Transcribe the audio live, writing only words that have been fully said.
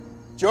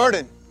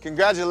Jordan,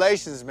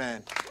 congratulations,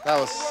 man. That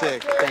was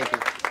sick. Thank you.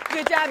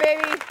 Good job,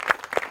 baby.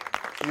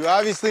 You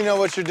obviously know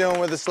what you're doing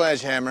with the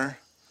sledgehammer,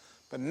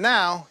 but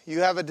now you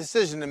have a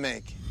decision to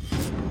make.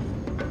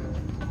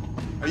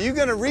 Are you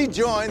gonna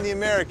rejoin the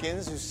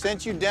Americans who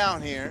sent you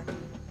down here,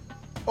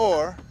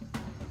 or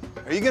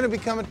are you gonna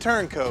become a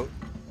turncoat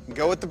and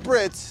go with the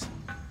Brits,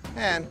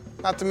 and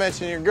not to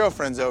mention your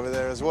girlfriend's over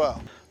there as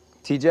well?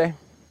 TJ,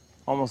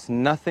 almost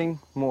nothing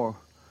more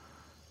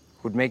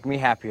would make me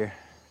happier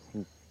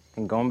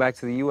than going back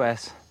to the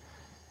U.S.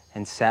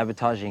 and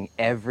sabotaging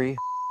every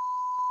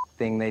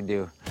thing they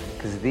do.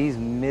 Because these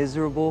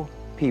miserable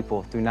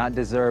people do not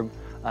deserve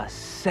a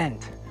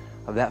cent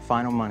of that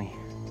final money.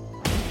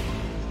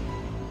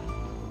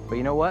 But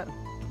you know what?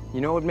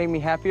 You know what would make me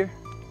happier?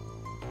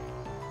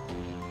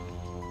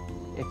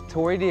 If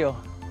Tori Deal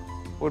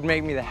would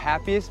make me the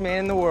happiest man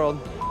in the world.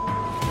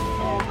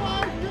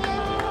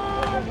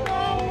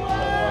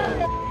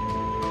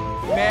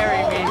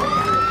 Marry me.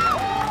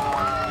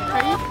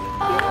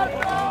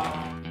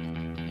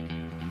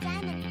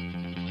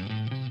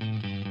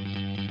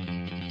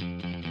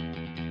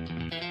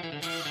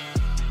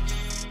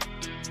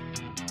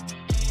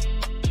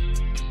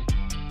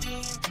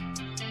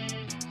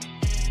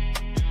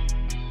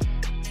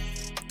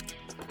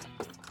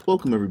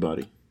 Welcome,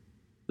 everybody.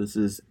 This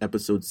is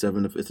episode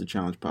 7 of It's a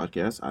Challenge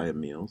podcast. I am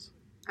Meals.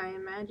 I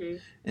am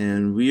Magic.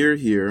 And we are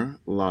here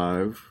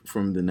live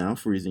from the now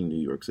freezing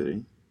New York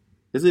City.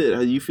 Is it?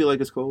 You feel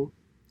like it's cold?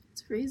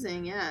 It's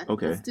freezing, yeah.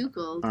 Okay. It's too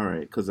cold. All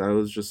right, because I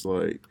was just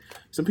like,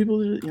 some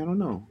people, I don't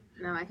know.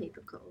 No, I hate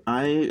the cold.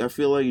 I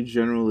feel like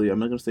generally, I'm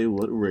not going to say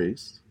what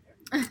race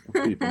of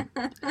people,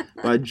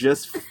 but I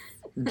just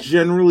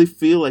generally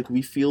feel like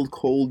we feel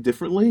cold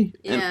differently.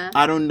 Yeah. And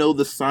I don't know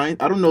the science.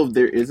 I don't know if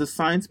there is a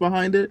science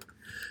behind it,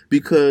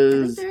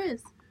 because I think there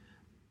is.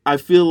 I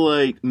feel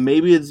like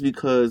maybe it's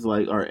because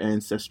like our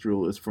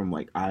ancestral is from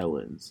like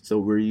islands, so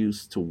we're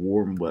used to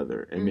warm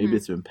weather, and maybe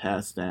it's been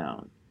passed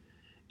down.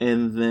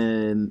 And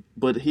then,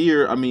 but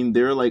here, I mean,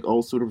 they're like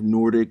all sort of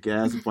Nordic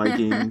ass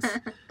Vikings,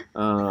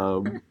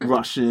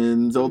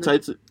 Russians, all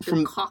types of,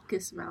 from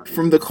Caucasus Mountains.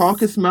 From the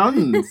Caucasus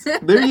Mountains.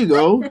 There you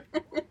go.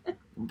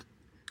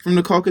 From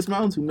the Caucasus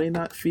Mountains, who may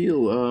not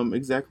feel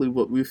exactly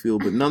what we feel,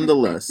 but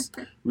nonetheless,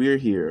 we are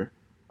here.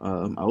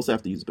 I also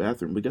have to use the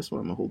bathroom, but guess what?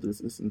 I'm gonna hold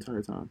this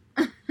entire time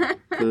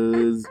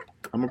because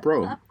I'm a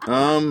pro.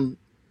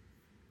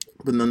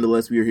 But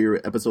nonetheless, we are here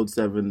at episode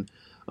 7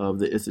 of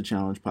the It's a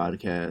Challenge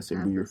podcast,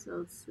 and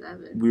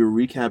we're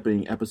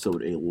recapping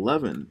episode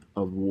 11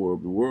 of War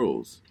of the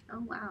Worlds.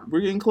 Oh wow!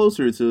 We're getting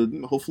closer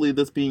to hopefully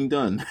this being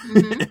done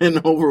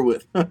and over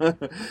with,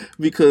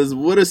 because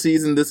what a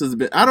season this has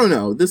been. I don't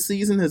know. This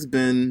season has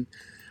been.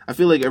 I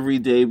feel like every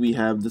day we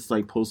have this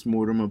like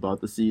post-mortem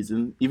about the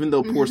season, even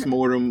though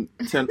post-mortem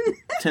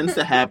tends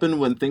to happen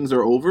when things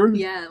are over.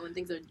 Yeah, when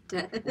things are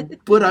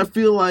dead. But I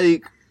feel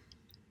like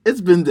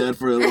it's been dead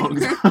for a long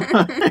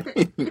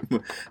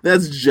time.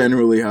 That's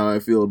generally how I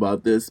feel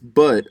about this.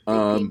 But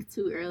it peaked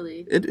too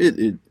early.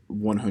 It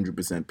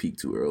 100% peaked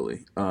too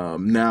early.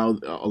 Now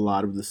a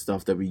lot of the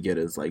stuff that we get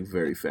is like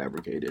very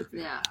fabricated.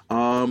 Yeah.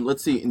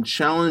 Let's see. In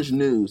challenge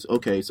news,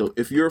 okay, so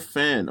if you're a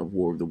fan of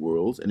War of the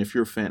Worlds, and if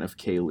you're a fan of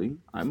Kaylee,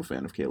 I'm a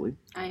fan of Kaylee.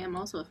 I am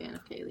also a fan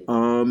of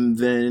Kaylee.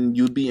 Then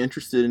you'd be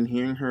interested in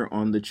hearing her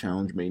on the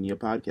Challenge Mania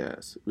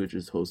podcast, which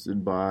is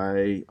hosted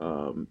by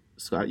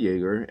Scott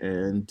Yeager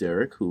and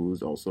Derek, who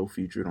was also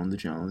featured on the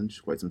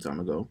challenge quite some time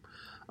ago.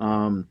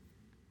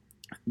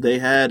 They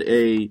had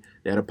a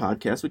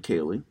podcast with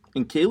Kaylee,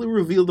 and Kaylee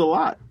revealed a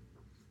lot.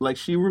 Like,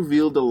 she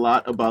revealed a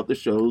lot about the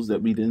shows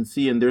that we didn't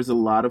see, and there's a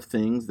lot of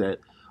things that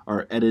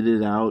are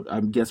edited out, I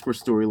guess, for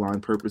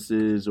storyline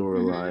purposes or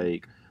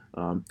like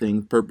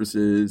thing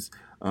purposes.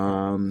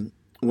 One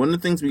of the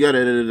things we got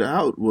edited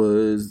out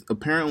was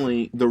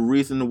apparently the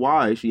reason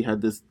why she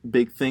had this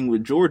big thing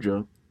with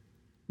Georgia,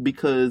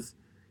 because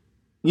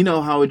you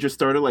know how it just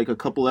started like a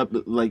couple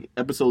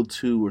episode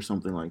 2 or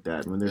something like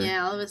that when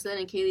they're all of a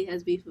sudden Kaylee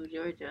has beef with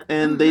Georgia,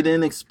 and they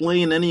didn't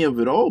explain any of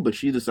it all, but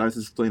she decides to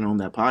explain it on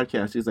that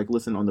podcast. She's like,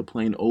 listen, on the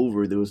plane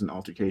over there was an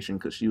altercation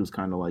because she was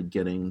kind of like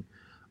getting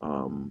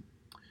I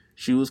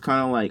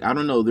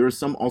don't know, there was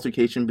some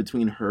altercation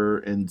between her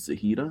and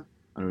Zahida.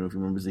 I don't know if you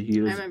remember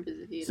Zahida. I remember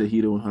Zahida.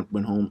 Zahida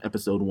went home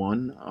episode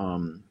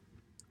 1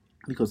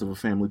 because of a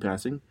family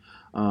passing.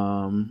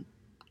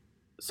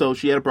 So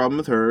she had a problem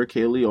with her.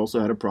 Kaylee also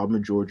had a problem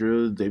with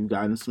Georgia. They've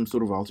gotten some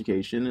sort of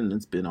altercation, and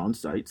it's been on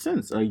site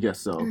since, I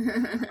guess so.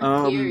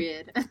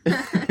 Period.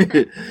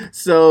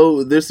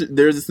 So there's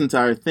this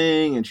entire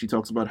thing, and she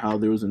talks about how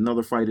there was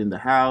another fight in the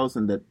house,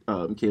 and that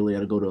Kaylee had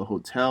to go to a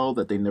hotel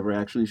that they never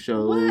actually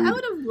showed. What? I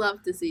would have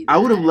loved to see that. I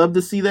would have loved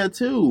to see that,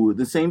 too.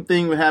 The same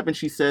thing would happen.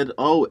 She said,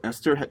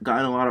 Esther had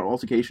gotten a lot of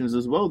altercations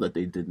as well that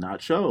they did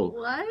not show.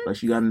 What? Like,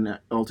 she got an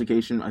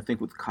altercation, I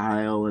think, with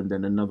Kyle, and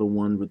then another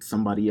one with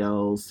somebody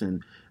else,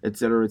 and et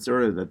cetera,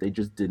 that they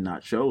just did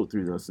not show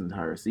through this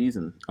entire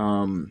season.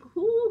 Who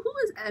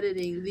is is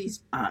editing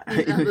these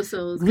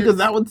episodes? Because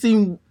that would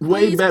seem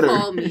way Please better.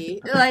 call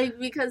me,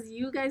 because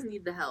you guys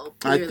need the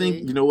help. I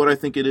think, you know what I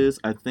think it is?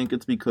 I think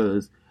it's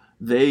because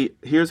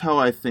here's how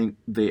I think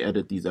they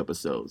edit these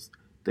episodes.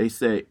 They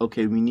say,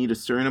 okay, we need a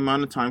certain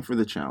amount of time for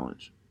the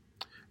challenge.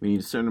 We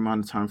need a certain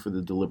amount of time for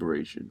the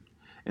deliberation.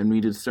 And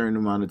we need a certain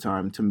amount of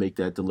time to make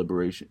that the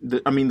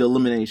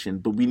elimination.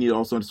 But we need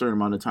also a certain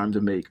amount of time to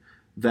make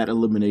that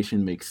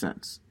elimination make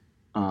sense.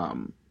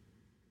 And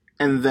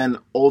then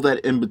all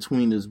that in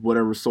between is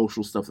whatever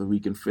social stuff that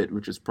we can fit,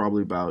 which is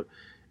probably about,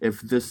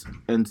 if this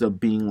ends up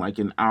being like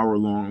an hour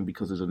long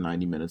because it's a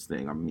 90 minutes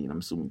thing, I'm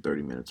assuming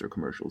 30 minutes are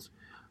commercials,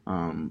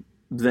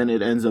 then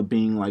it ends up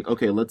being like,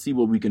 okay, let's see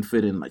what we can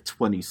fit in like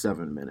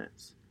 27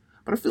 minutes.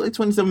 But I feel like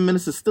 27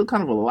 minutes is still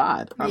kind of a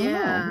lot. I don't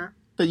know.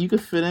 That you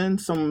could fit in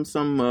some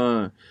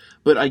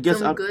but I guess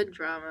some good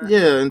drama.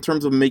 Yeah, in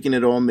terms of making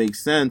it all make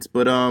sense.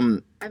 But I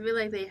feel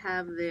like they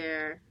have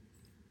their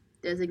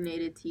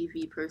designated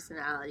TV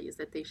personalities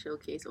that they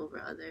showcase over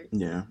others.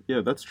 Yeah,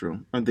 that's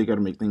true. And they got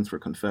to make things for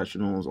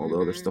confessionals, all the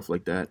other stuff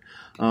like that.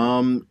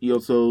 He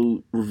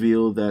also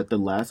revealed that the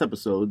last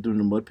episode, during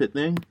the mud pit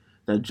thing,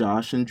 that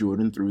Josh and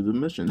Jordan threw the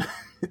mission.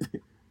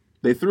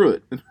 They threw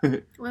it.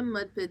 What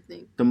mud pit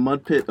thing? The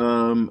mud pit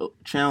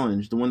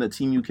challenge, the one that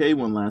Team UK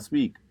won last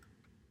week.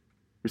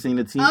 You're seeing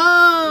the team?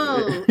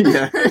 Oh!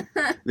 Yeah.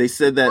 They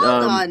said that...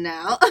 Hold on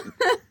now.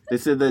 They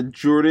said that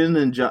Jordan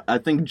and I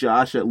think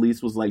Josh at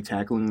least was like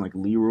tackling like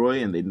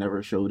Leroy, and they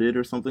never showed it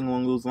or something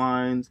along those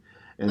lines.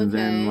 And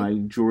then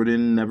like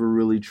Jordan never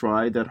really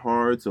tried that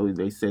hard, so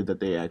they said that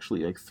they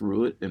actually like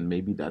threw it, and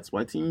maybe that's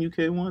why Team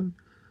UK won.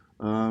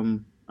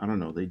 I don't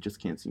know. They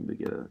just can't seem to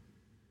get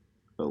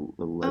a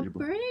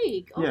legible... A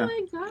break. Oh yeah.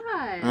 My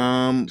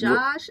God.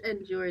 Josh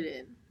and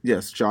Jordan.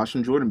 Yes, Josh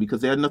and Jordan,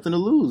 because they had nothing to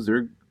lose.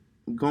 They're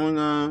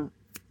going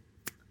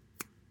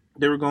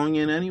they were going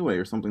in anyway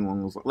or something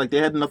along those lines. Like, they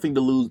had nothing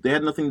to lose. They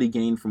had nothing to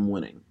gain from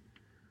winning.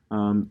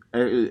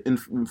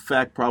 In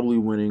fact, probably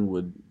winning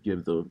would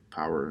give the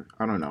power.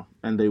 I don't know.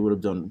 And they would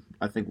have done,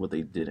 I think, what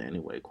they did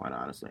anyway, quite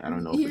honestly. I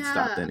don't know if it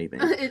stopped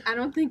anything. I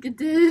don't think it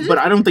did. But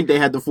I don't think they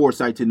had the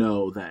foresight to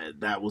know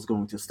that was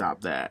going to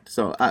stop that.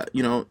 So,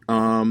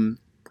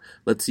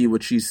 let's see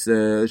what she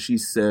says. She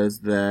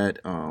says that...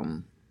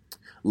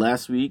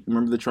 last week,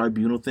 remember the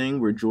tribunal thing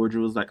where Georgia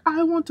was like,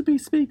 I want to be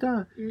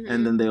speaker. Mm-hmm.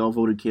 And then they all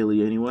voted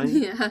Kaylee anyway.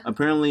 Yeah.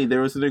 Apparently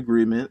there was an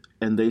agreement,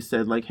 and they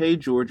said like, hey,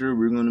 Georgia,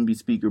 we're going to be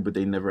speaker, but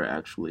they never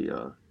actually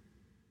were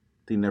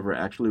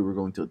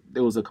going to.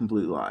 It was a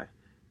complete lie.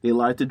 They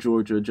lied to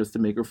Georgia just to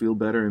make her feel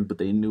better, but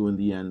they knew in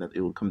the end that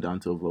it would come down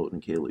to a vote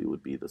and Kaylee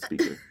would be the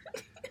speaker.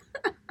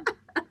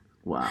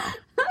 Wow.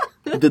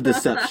 The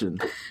deception.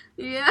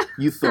 Yeah.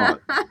 You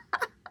thought.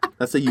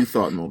 That's a you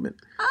thought moment.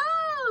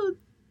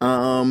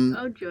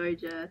 Oh,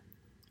 Georgia.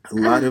 A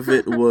lot of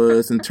it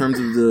was in terms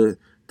of the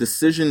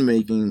decision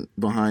making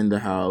behind the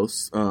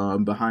house,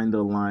 behind the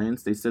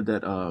alliance. They said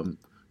that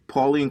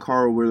Paulie and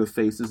Cara were the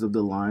faces of the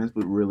alliance,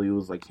 but really it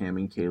was like Cam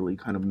and Kaylee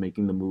kind of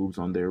making the moves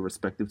on their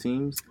respective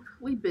teams.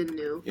 We've been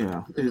new.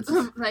 Yeah.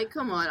 Like,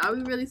 come on. Are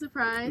we really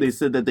surprised? They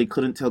said that they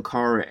couldn't tell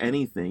Cara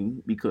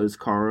anything because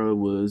Cara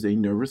was a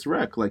nervous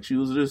wreck. Like, she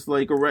was just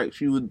like a wreck.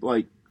 She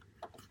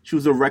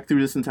was a wreck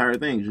through this entire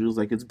thing. She was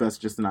like, it's best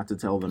just not to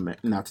tell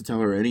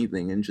her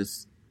anything and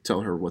just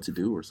tell her what to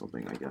do or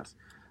something, I guess.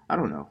 I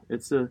don't know.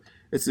 It's a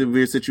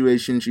weird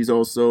situation. She's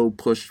also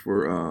pushed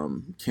for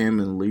Cam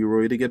and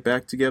Leroy to get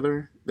back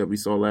together that we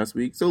saw last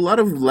week. So a lot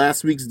of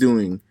last week's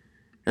doing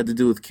had to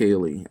do with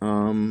Kaylee.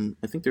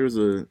 I think there's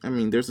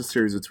a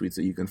series of tweets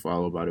that you can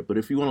follow about it. But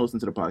if you want to listen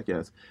to the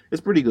podcast,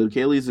 it's pretty good.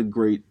 Kaylee's a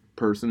great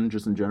person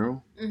just in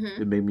general.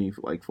 Mm-hmm. It made me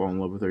like fall in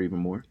love with her even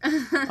more.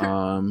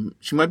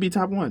 She might be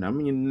top one. I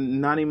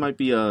mean, Nani might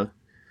be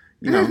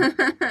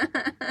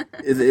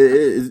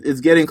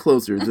it's getting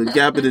closer. The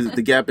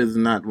gap is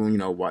not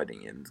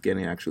widening. It's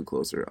getting actually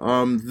closer.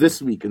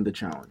 This week in the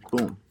challenge,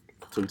 boom.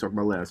 So we talked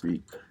about last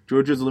week.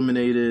 Georgia's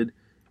eliminated.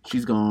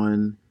 She's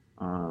gone.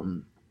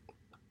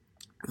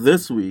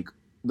 This week,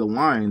 the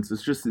lines.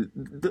 It's just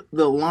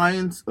the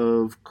lines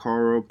of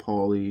Cara,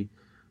 Paulie,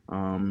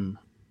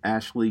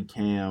 Ashley,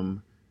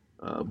 Cam,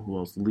 who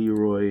else?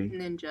 Leroy,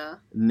 Ninja,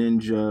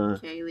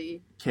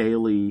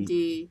 Kaylee,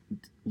 D,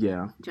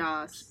 yeah,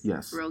 Josh,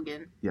 yes,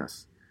 Rogan,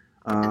 yes.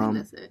 I think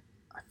that's it.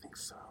 I think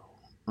so.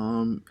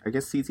 I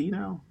guess CT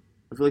now.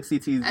 I feel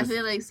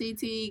like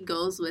CT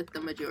goes with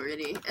the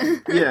majority.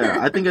 Yeah,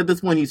 I think at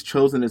this point he's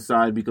chosen his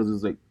side because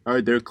it's like, all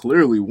right, they're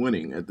clearly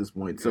winning at this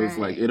point. So It's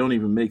like, it don't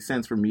even make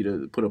sense for me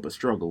to put up a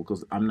struggle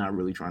because I'm not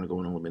really trying to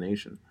go in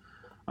elimination.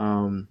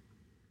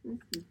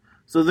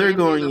 So they're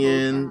going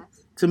in.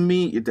 To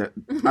me,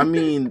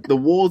 the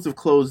walls have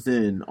closed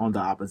in on the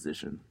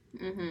opposition.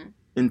 Mm-hmm.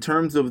 In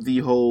terms of the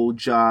whole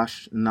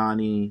Josh,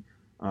 Nani,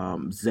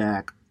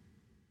 Zach,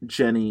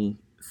 Jenny,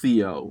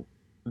 Theo,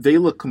 they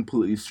look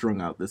completely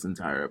strung out this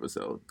entire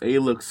episode. They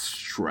look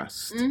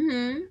stressed.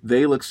 Mm-hmm.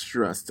 They look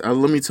stressed.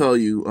 Let me tell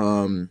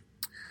you,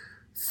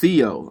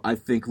 Theo, I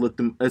think, looked,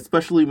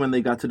 especially when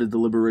they got to the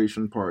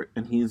deliberation part,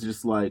 and he's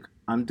just like,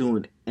 I'm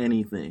doing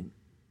anything.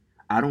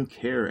 I don't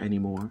care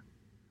anymore.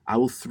 I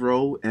will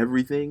throw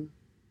everything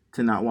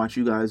to not watch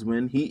you guys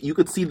win. You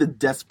could see the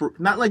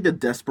not like the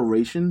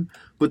desperation,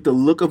 but the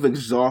look of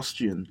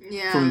exhaustion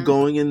from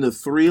going into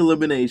 3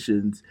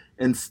 eliminations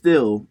and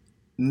still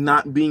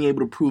not being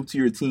able to prove to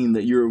your team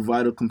that you're a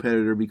vital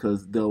competitor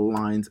because the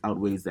alliance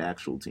outweighs the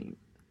actual team.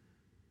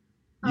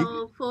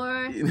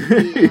 Poor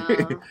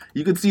Theo.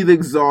 You could see the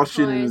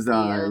exhaustion in his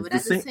eyes. But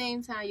at the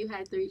same time, you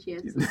had 3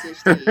 chances to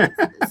switch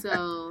teams.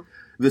 So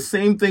the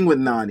same thing with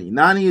Nany.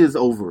 Nany is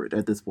over it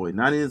at this point.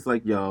 Nany is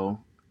like,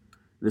 yo,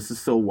 this is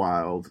so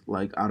wild.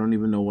 Like, I don't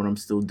even know what I'm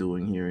still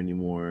doing here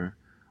anymore.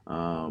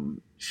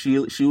 She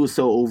was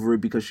so over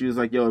it because she was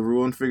like, yo,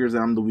 everyone figures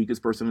out I'm the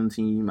weakest person on the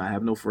team. I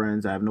have no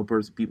friends. I have no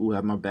people who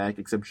have my back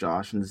except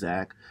Josh and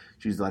Zach.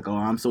 She's like, oh,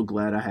 I'm so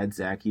glad I had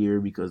Zach here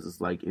because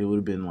it's like it would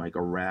have been like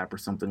a rap or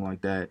something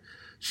like that.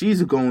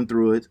 She's going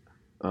through it.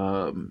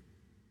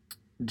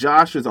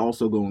 Josh is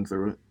also going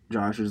through it.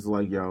 Josh is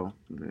like, yo,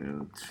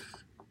 man.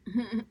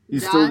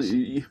 Josh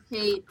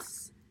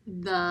hates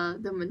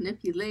the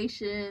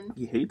manipulation.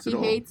 He hates it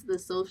all. He hates the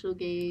social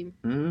game.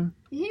 Mm-hmm.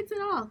 He hates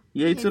it all.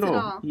 He hates it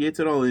all. He hates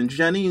it all. And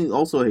Jenny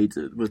also hates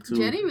it. But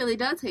Jenny really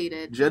does hate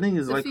it. Jenny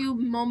is the like... a few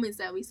moments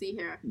that we see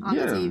her on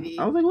the TV.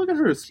 I was like, look at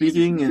her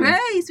speaking.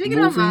 Speaking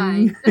her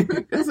mind.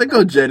 I was like,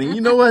 go Jenny.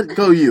 You know what?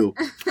 Go you.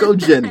 Go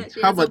Jenny.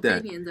 How about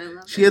that?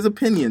 She has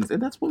opinions.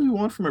 And that's what we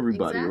want from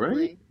everybody,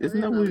 right?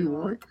 Isn't that what we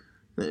want?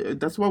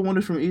 That's what I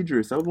wanted from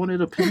Idris. I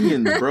wanted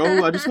opinions,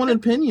 bro. I just wanted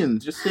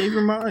opinions. Just save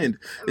your mind.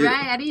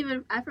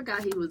 Right. I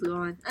forgot he was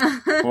gone.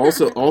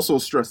 also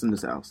stress in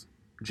this house.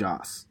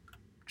 Joss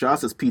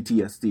has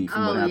PTSD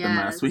from what happened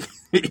last week.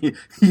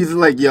 He's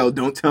like, yo,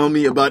 don't tell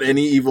me about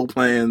any evil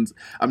plans.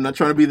 I'm not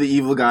trying to be the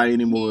evil guy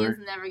anymore.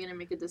 He is never going to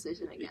make a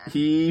decision again.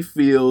 He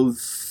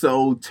feels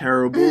so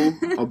terrible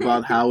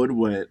about how it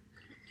went.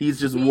 He's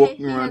just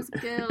walking around.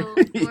 He has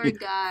guilt. Poor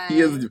guy. He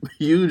has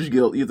huge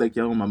guilt. He's like,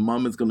 yo, my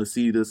mom is going to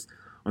see this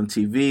on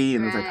TV.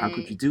 And I was like, how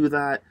could you do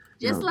that?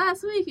 Just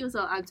last week, he was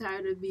like, I'm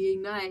tired of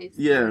being nice.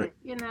 Yeah.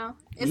 But,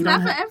 it's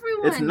not for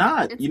everyone. It's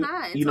not. It's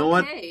not. It's you know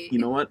okay. what? You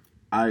know what?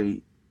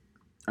 I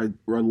a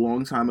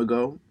long time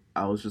ago,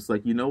 I was just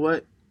like, you know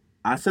what?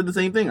 I said the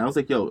same thing. I was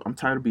like, yo, I'm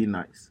tired of being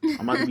nice.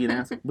 I'm about to be an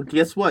asshole. But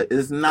guess what?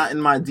 It's not in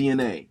my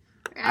DNA.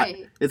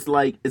 Right. It's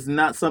like, it's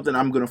not something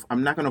I'm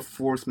not going to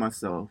force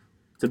myself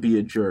to be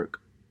a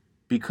jerk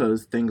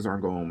because things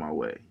aren't going my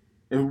way.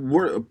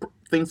 And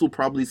things will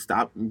probably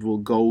will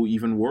go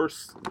even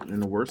worse, in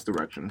the worst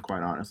direction,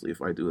 quite honestly,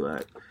 if I do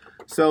that.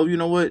 So, you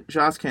know what?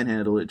 Josh can't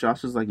handle it.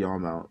 Josh is like, yo,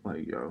 I'm out.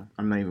 Like, yo,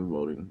 I'm not even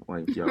voting.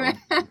 Like, yo. Like,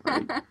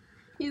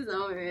 he's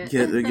over it.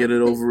 Get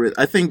it over it.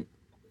 I think...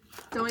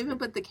 Don't even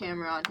put the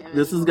camera on him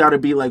This has got to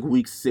be like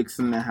week 6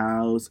 in the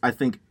house. I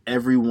think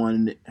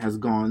everyone has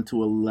gone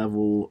to a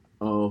level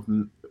of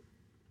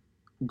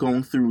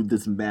going through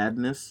this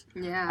madness.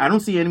 Yeah. I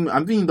don't see any... I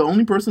mean, the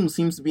only person who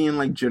seems to be in,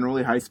 like,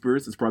 generally high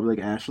spirits is probably,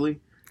 like,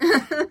 Ashley.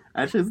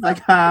 Ashley's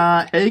like,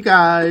 ha, hey,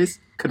 guys.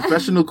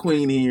 Confessional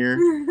queen here.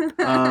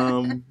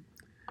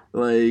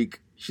 Like,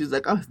 she's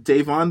like, oh,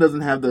 Davon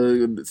doesn't have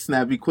the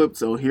snap equipped,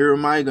 so here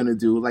am I going to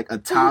do. Like, a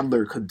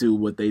toddler could do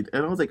what they...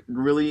 And I was like,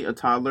 really? A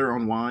toddler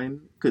on wine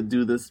could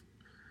do this?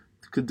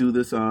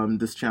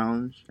 This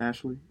challenge,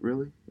 Ashley?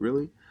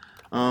 Really?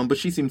 But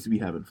she seems to be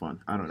having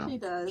fun. I don't know. She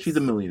does. She's a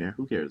millionaire.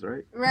 Who cares,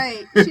 right?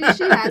 Right. She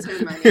has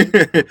her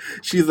money.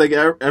 She's like,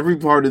 every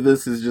part of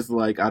this is just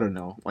like, I don't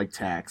know, like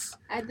tax.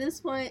 At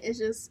this point,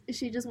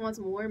 she just wants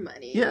more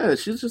money. Yeah,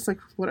 she's just like,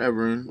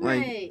 whatever.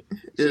 Like, right.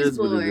 It is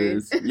bored. what it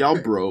is. Y'all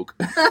broke.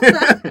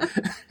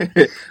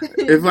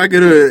 If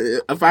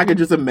I could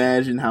just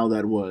imagine how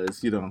that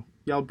was,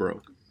 y'all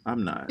broke.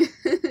 I'm not.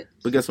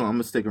 But guess what? I'm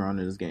going to stick around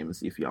in this game and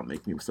see if y'all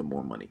make me some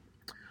more money.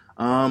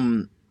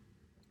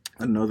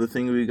 Another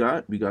thing we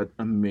got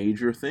a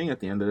major thing at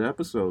the end of the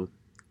episode.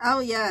 Oh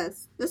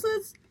yes, this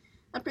was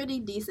a pretty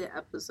decent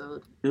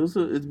episode.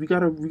 We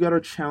got a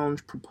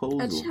challenge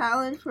proposal. A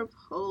challenge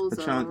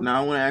proposal.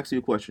 Now I want to ask you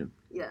a question.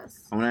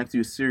 Yes. I want to ask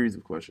you a series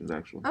of questions.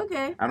 Actually.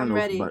 Okay. I don't know.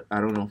 Ready. But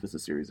I don't know if it's a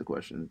series of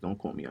questions. Don't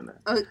quote me on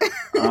that. Okay.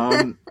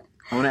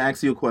 I want to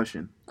ask you a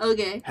question.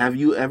 Okay. Have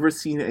you ever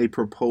seen a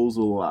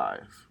proposal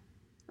live?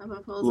 A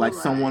proposal like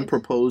live. Someone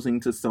proposing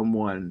to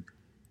someone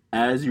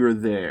as you're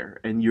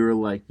there and you're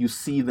like, you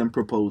see them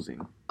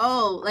proposing.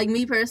 Oh, like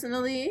me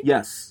personally?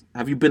 Yes.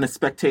 Have you been a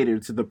spectator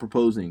to the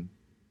proposing?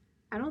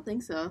 I don't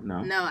think so.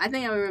 No? No, I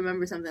think I would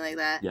remember something like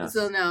that. Yes.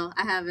 So no,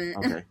 I haven't.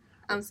 Okay.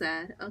 I'm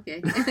sad.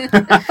 Okay.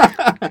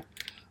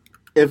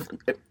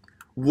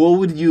 What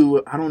would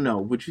you, I don't know,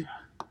 would you,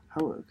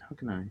 how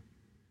can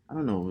I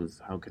don't know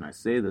how can I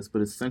say this,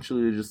 but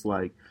essentially just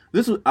like,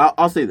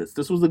 I'll say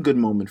this was a good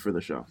moment for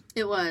the show.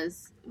 It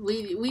was.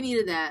 We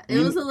needed that. It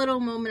was a little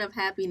moment of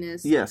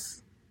happiness.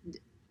 Yes.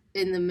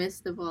 In the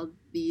midst of all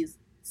these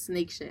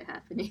snake shit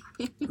happening.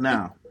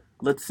 Now,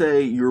 let's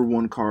say you're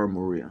one Cara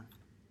Maria.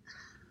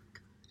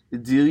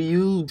 Do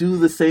you do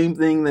the same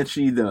thing that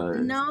she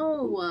does?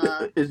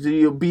 No. Do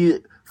you be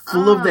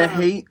full of the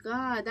hate?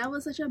 God, that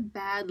was such a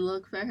bad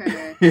look for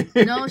her.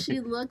 No, she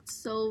looked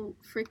so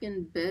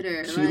freaking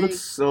bitter. She looks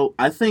so...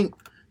 I think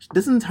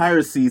This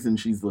entire season,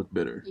 she's looked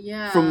bitter.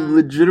 Yeah. From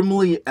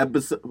legitimately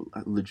episode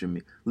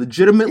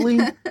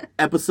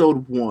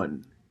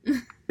 1.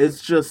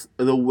 It's just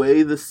the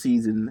way the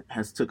season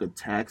has took a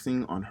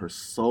taxing on her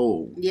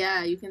soul.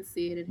 Yeah, you can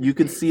see it in her You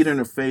can face. see it in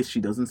her face.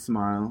 She doesn't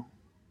smile.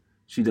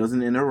 She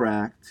doesn't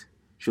interact.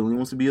 She only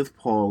wants to be with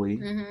Paulie.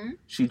 Mm-hmm.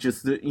 She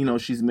just,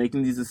 she's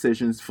making these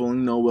decisions.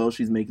 Fooling Noel,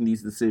 she's making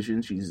these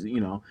decisions. She's,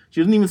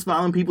 she doesn't even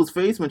smile in people's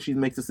face when she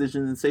makes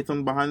decisions and say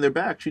something behind their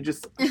back. She's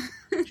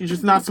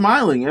just not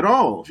smiling at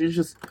all.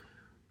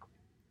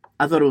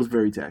 I thought it was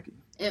very tacky.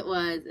 It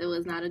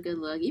was not a good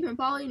look. Even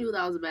Paulie knew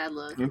that was a bad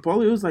look. And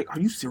Paulie was like, "Are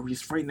you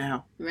serious right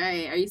now?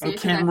 Right? Are you On serious with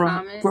that camera,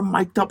 comment? we're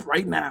mic'd up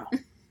right now."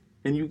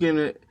 And you get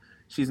it.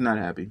 She's not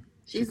happy.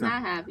 She's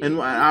not happy.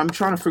 And I'm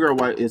trying to figure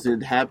out why. Is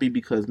it happy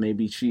because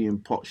maybe she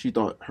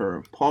thought her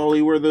and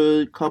Paulie were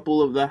the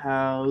couple of the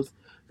house?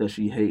 Does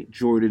she hate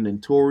Jordan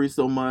and Tori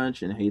so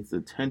much and hates the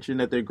attention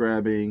that they're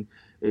grabbing?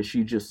 Is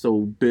she just so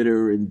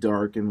bitter and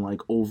dark and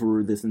like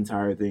over this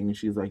entire thing? And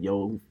she's like,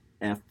 "Yo,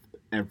 F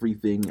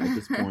everything at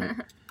this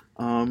point."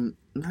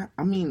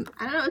 I mean,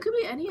 I don't know. It could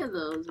be any of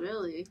those,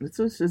 really. It's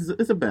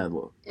a bad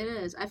look. It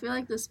is. I feel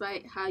like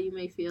despite how you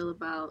may feel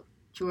about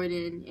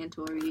Jordan and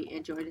Tori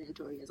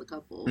as a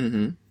couple,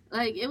 Mm-hmm.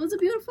 like, it was a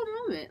beautiful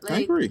moment. Like, I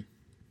agree.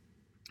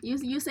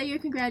 You say your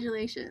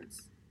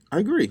congratulations. I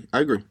agree.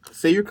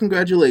 Say your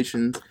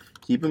congratulations.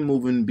 Keep it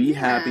moving. Be Yeah.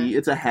 happy.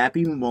 It's a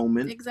happy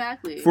moment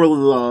Exactly. for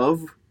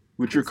love,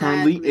 which you're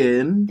currently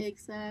in.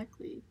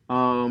 Exactly.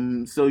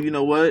 So you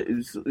know what?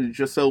 It's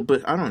just so,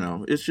 but I don't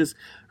know. It's just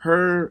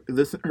her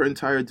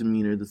entire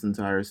demeanor this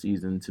entire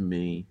season to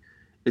me.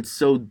 It's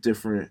so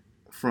different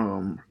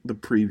from the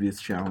previous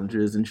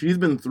challenges, and she's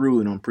been through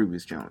it on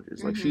previous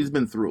challenges. Like, she's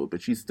been through it,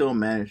 but she still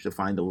managed to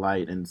find a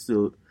light and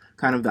still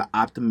kind of the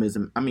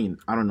optimism. I mean,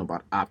 I don't know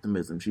about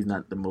optimism. She's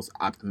not the most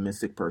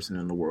optimistic person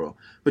in the world,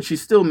 but she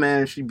still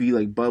managed to be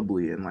like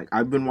bubbly. And like,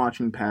 I've been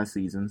watching past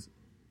seasons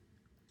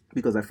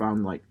because I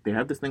found like they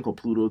have this thing called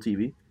Pluto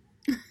TV.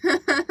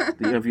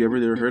 Have you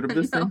ever heard of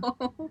this thing?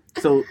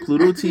 So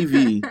Pluto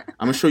TV,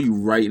 I'm gonna show you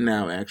right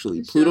now.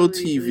 Actually, Pluto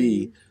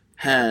TV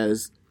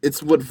has.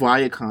 It's what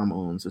Viacom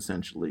owns,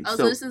 essentially. Oh,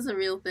 so this is a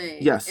real thing.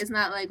 Yes. It's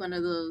not like one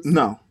of those.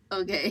 No.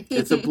 Okay.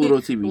 It's a Pluto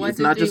TV. It's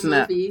not just an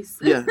app.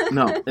 Yeah,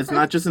 no, it's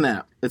not just an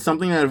app. It's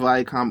something that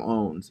Viacom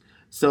owns.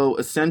 So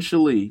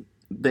essentially,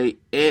 they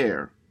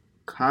air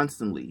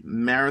constantly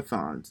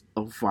marathons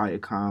of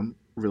Viacom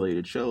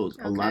related shows.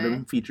 Okay. A lot of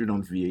them featured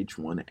on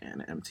VH1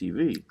 and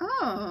MTV.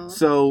 Oh.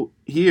 So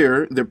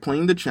here, they're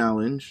playing the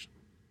challenge,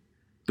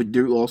 but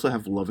you also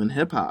have Love and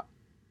Hip Hop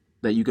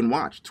that you can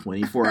watch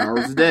 24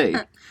 hours a day.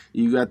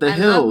 You got The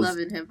Hills. I love Love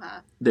and Hip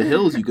Hop. The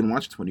Hills you can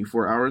watch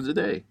 24 hours a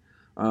day.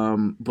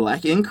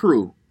 Black Ink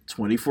Crew,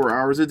 24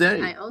 hours a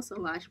day. I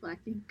also watch Black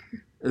Ink Crew.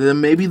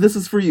 Then maybe this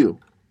is for you.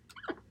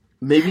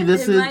 Maybe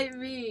this might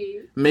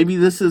be. Maybe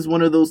this is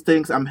one of those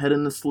things. I'm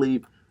heading to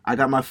sleep. I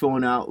got my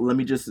phone out. Let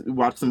me just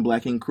watch some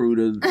Black Ink Crew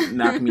to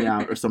knock me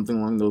out or something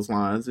along those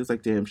lines. It's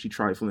like, damn, she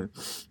trifling.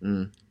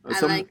 I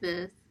like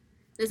this.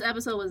 This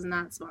episode was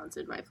not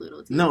sponsored by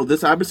Pluto TV. No,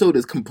 this episode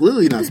is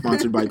completely not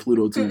sponsored by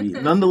Pluto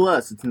TV.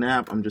 Nonetheless, it's an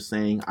app. I'm just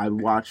saying, I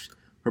watched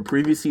her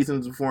previous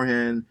seasons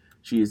beforehand.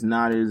 She is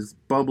not as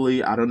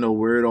bubbly. I don't know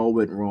where it all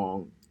went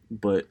wrong,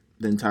 but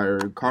the entire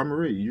Cara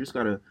Marie, you just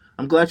gotta.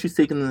 I'm glad she's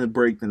taking the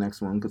break the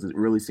next one because it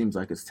really seems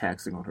like it's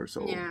taxing on her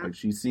soul. Yeah. Like,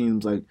 she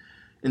seems like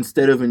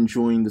instead of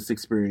enjoying this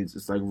experience,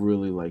 it's like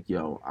really like,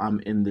 yo, I'm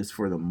in this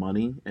for the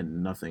money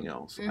and nothing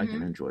else I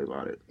can enjoy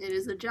about it. It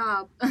is a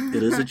job.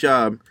 It is a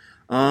job.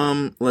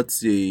 Let's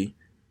see.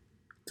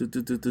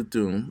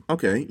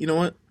 Okay, you know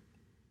what?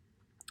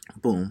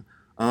 Boom.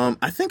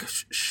 I think,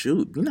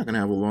 shoot, we're not going to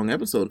have a long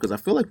episode because I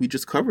feel like we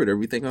just covered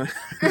everything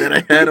that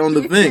I had on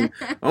the thing.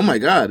 Oh my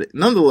God.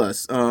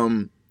 Nonetheless,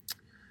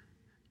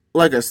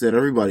 like I said,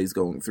 everybody's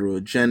going through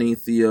it. Jenny,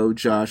 Theo,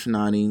 Josh,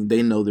 Nani,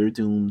 they know they're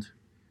doomed.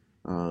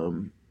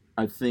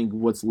 I think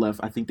what's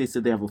left, I think they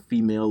said they have a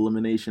female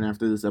elimination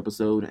after this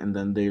episode, and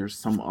then there's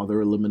some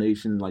other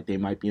elimination, like they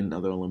might be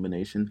another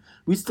elimination.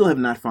 We still have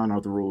not found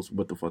out the rules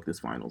what the fuck this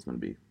final is going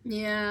to be.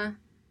 Yeah.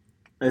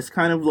 It's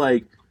kind of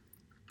like,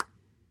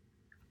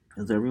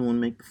 does everyone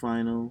make the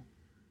final?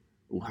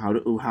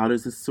 How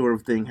does this sort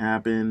of thing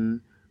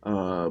happen?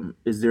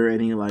 Is there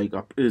any, like,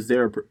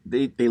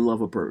 they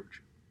love a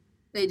purge.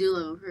 They do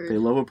love a purge. They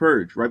love a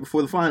purge. Right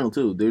before the final,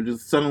 too. They're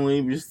just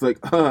suddenly just like,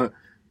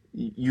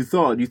 you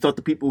thought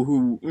the people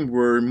who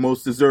were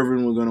most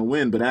deserving were going to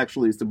win, but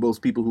actually it's the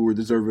most people who were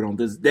deserving on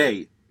this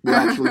day will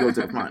actually go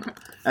to the final,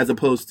 as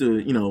opposed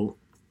to,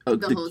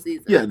 the whole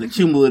season. Yeah, the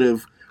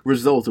cumulative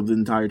result of the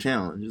entire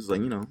challenge. It's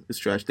like, it's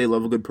trash. They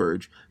love a good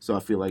purge, so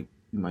I feel like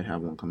you might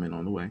have one come in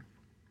on the way.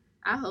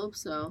 I hope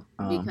so,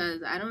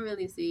 because I don't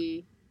really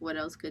see what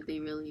else could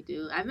they really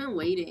do. I've been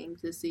waiting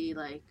to see,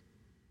 like,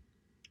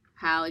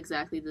 how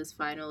exactly this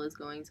final is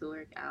going to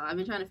work out. I've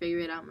been trying to figure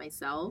it out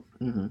myself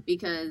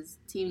because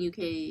Team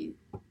UK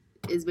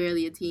is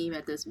barely a team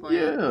at this point.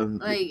 Yeah.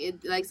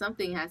 Like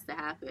something has to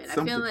happen.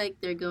 I feel like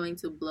they're going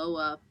to blow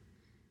up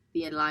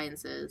the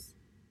alliances.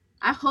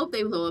 I hope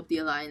they blow up the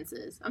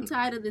alliances. I'm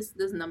tired of this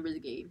numbers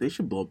game. They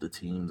should blow up the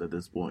teams at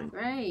this point.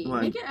 Right.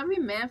 Like, make it every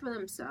man for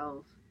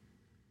themselves.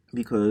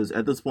 Because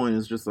at this point,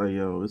 it's just like,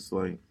 yo, it's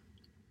like,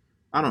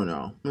 I don't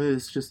know.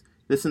 It's just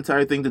this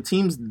entire thing. The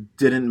teams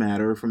didn't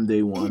matter from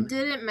day one. It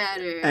didn't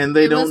matter. And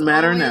they don't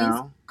matter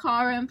now.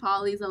 Cara and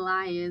Polly's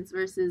alliance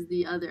versus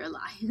the other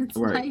alliance.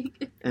 Right.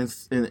 Like...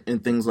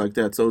 And things like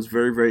that. So it's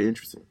very, very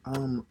interesting.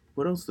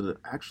 What else did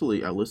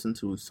I listened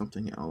to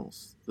something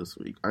else this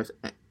week.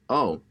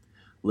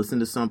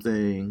 Listened to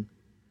something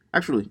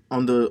actually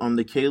on the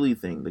Kaylee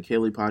thing, the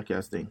Kaylee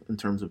podcast thing, in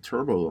terms of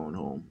Turbo going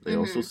home. They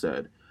also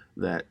said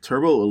that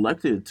Turbo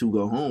elected to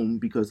go home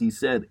because he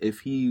said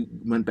if he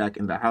went back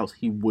in the house,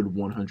 he would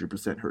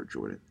 100% hurt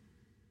Jordan.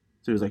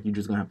 So he was like, you're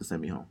just going to have to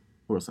send me home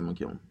or else I'm going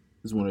to kill him.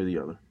 It's one or the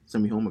other.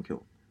 Send me home or kill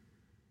him.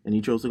 And he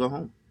chose to go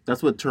home.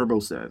 That's what Turbo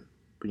said.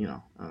 But, I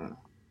don't know.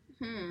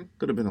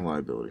 Could have been a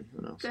liability.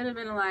 Who knows? Could have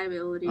been a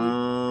liability.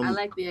 I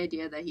like the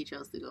idea that he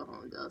chose to go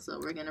home, though, so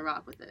we're going to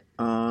rock with it.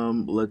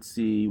 Let's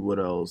see what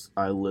else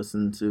I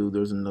listened to.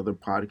 There's another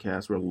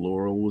podcast where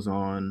Laurel was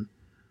on,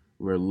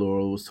 where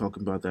Laurel was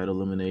talking about that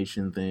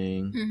elimination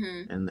thing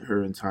and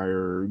her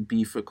entire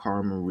beef with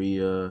Cara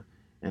Maria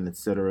and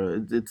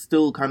etc. It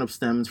still kind of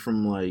stems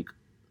from, like,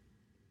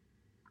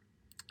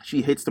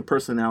 she hates the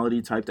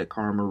personality type that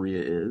Cara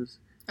Maria is.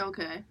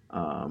 Okay.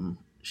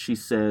 She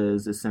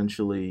says,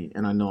 essentially,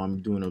 and I know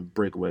I'm doing a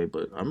breakaway,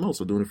 but I'm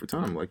also doing it for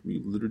time. Like,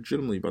 we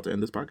legitimately about to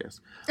end this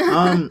podcast.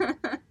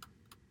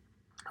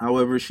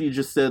 However, she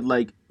just said,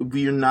 like,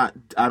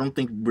 I don't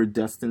think we're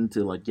destined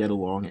to, like, get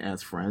along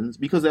as friends.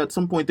 Because at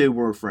some point they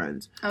were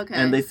friends. Okay.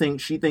 And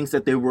she thinks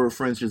that they were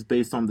friends just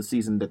based on the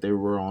season that they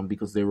were on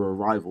because they were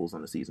rivals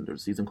on the season.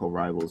 There's a season called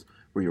Rivals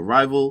where your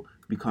rival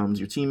becomes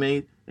your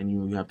teammate and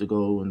you have to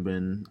go and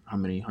win how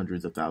many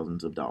hundreds of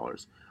thousands of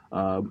dollars.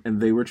 And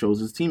they were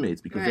chosen as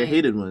teammates because they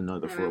hated one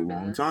another for a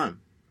long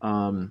time.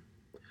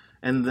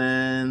 And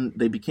then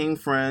they became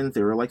friends.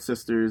 They were like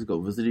sisters, go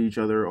visit each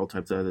other, all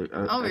types of other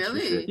extra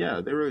really? shit. Yeah,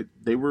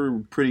 they were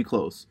pretty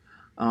close.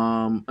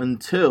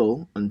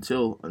 Until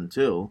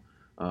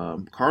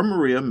Cara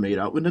Maria made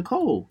out with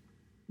Nicole,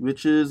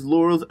 which is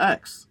Laurel's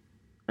ex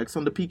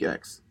on the Peak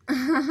ex.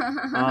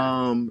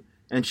 And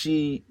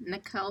she...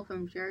 Nicole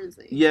from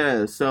Jersey.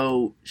 Yeah,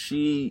 so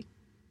she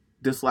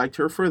disliked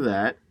her for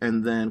that,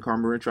 and then Cara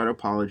Maria tried to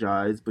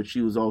apologize, but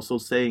she was also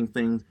saying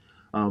things,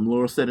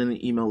 Laurel said in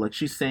the email, like,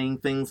 she's saying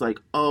things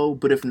like, oh,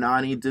 but if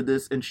Nany did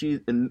this, and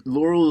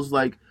Laurel is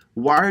like,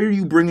 why are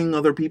you bringing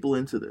other people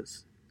into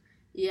this?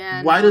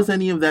 Yeah. Why does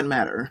any of that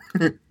matter?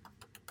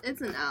 It's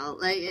an out.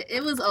 Like,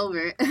 it was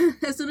over.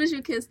 As soon as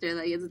you kissed her,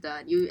 like, it's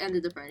done. You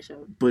ended the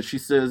friendship. But she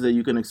says that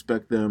you can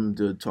expect them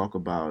to talk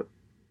about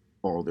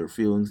all their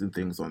feelings and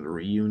things on the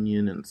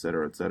reunion, and et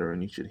cetera,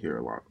 and you should hear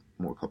a lot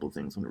more, couple of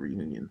things on the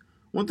reunion.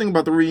 One thing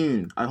about the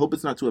reunion, I hope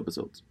it's not 2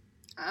 episodes.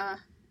 A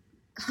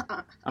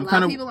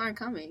lot of people aren't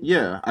coming.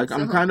 Yeah,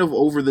 I'm kind of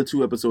over the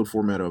 2-episode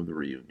format of the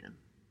reunion.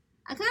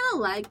 I kind of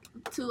like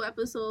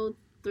 2-episode,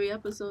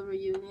 3-episode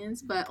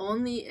reunions, but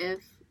only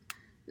if,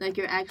 like,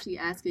 you're actually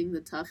asking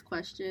the tough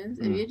questions.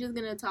 If you're just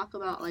gonna talk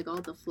about, like,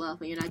 all the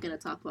fluff and you're not gonna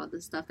talk about the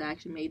stuff that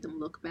actually made them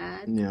look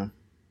bad. Yeah.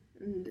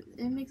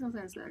 It makes no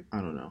sense then.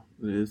 I don't know.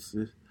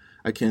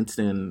 I can't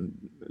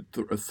stand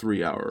a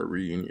 3-hour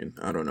reunion.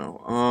 I don't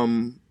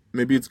know.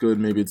 Maybe it's good,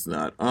 maybe it's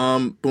not.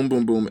 Boom,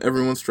 boom, boom.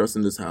 Everyone's stressed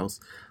in this house.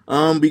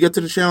 We get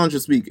to the challenge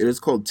this week. It is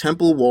called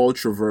Temple Wall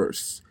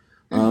Traverse.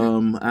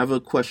 I have a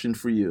question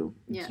for you.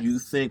 Yes. Do you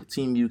think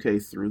Team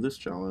UK threw this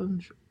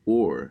challenge,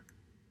 or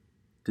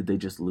did they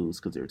just lose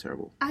because they were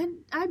terrible?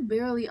 I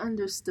barely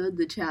understood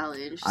the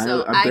challenge.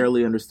 So I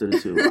barely understood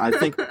it too. I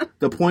think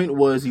the point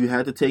was you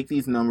had to take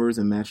these numbers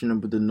and match them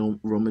with the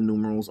Roman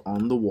numerals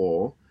on the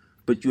wall,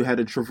 but you had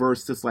to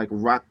traverse this, like,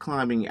 rock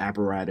climbing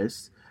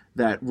apparatus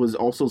that was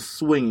also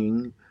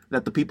swinging,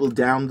 that the people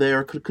down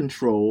there could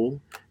control,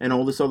 and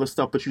all this other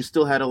stuff, but you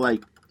still had to,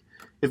 like,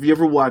 if you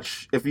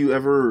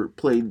ever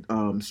played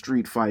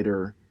Street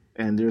Fighter,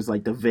 and there's,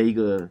 like, the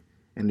Vega,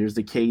 and there's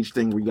the cage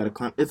thing where you gotta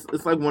climb,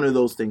 it's like one of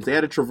those things. They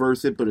had to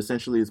traverse it, but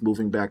essentially it's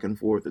moving back and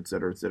forth, et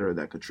cetera,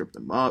 that could trip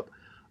them up.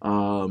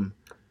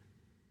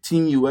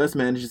 Team US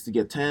manages to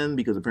get 10,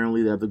 because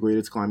apparently they have the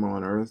greatest climber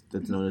on Earth,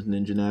 that's known as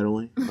Ninja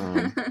Natalie.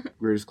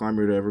 Greatest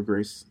climber to ever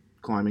grace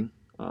climbing.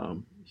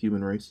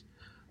 Human race.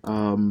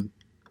 And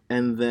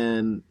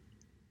then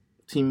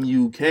Team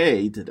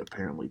UK did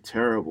apparently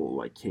terrible.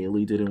 Like,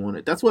 Kaylee didn't want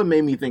it. That's what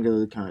made me think of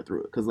it, kind of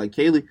through it. Because, like,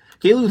 Kaylee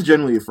was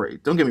genuinely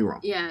afraid. Don't get me wrong.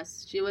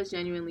 Yes, she was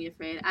genuinely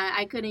afraid.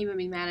 I couldn't even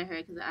be mad at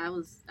her because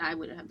I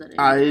wouldn't have done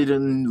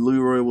it.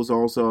 Leroy was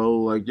also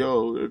like,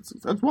 yo,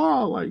 that's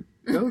wild. Like,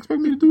 y'all expect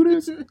me to do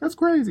this? That's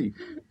crazy.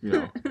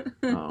 You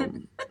know.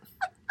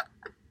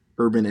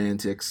 Urban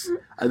antics.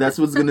 That's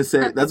what it's gonna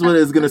say. That's what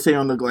it's gonna say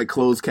on the, like,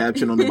 closed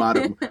caption on the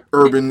bottom.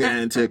 Urban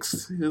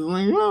antics. It's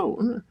like,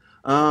 whoa.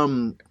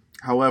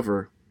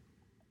 However,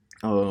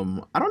 I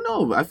don't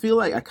know. I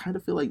kind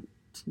of feel like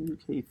Team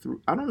UK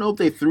threw. I don't know if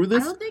they threw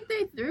this. I don't think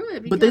they threw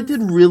it, but they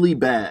did really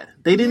bad.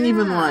 They didn't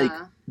even, like,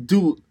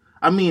 do.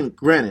 I mean,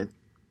 granted,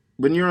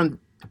 when you're on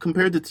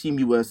compared to Team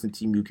US and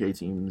Team UK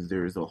teams,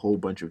 there's a whole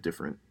bunch of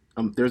different.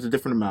 There's a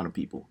different amount of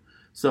people.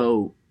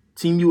 So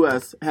Team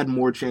US had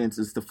more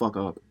chances to fuck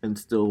up and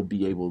still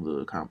be able to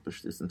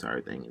accomplish this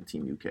entire thing in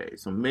Team UK.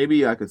 So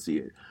maybe I could see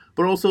it.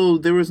 But also,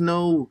 there was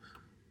no.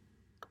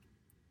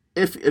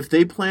 If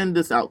they planned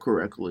this out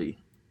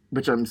correctly,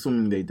 which I'm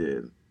assuming they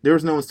did, there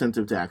was no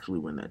incentive to actually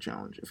win that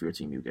challenge if you're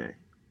Team UK.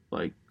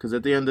 Like, because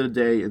at the end of the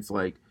day, it's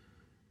like,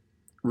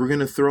 we're going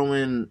to throw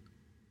in...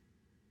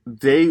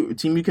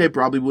 Team UK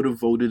probably would have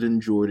voted in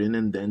Jordan,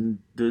 and then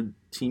the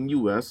Team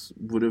US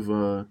would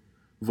have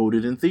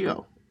voted in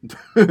Theo.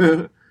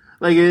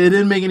 Like, it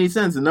didn't make any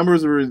sense. The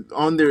numbers were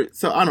on there.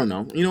 So, I don't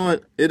know. You know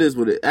what? It is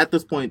what it... At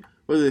this point,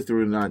 whether they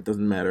threw it or not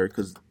doesn't matter,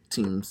 because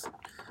teams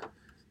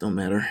don't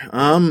matter.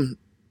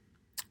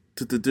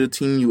 The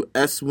Team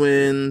US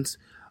wins.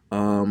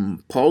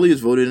 Paulie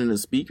is voted in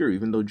as speaker,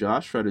 even though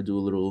Josh tried to do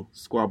a little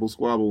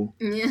squabble.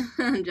 Yeah,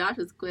 Josh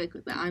was quick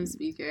with the I'm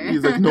speaker.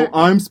 He's like, no,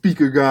 I'm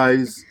speaker,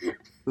 guys.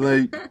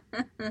 Like,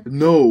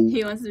 no.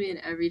 He wants to be in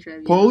every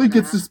trivia. Paulie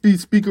gets to be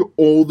speaker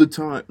all the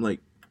time.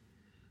 Like,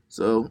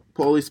 so,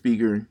 Paulie's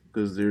speaker,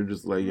 because they're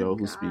just like, yo,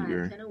 who's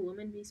speaker? Can a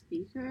woman be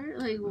speaker?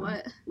 Like,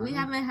 what? We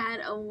haven't had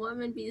a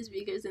woman be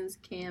speaker since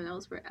Cam. That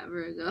was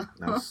forever ago.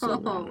 That's so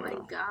long Oh, my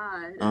ago.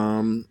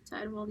 God.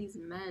 Tired of all these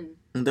men.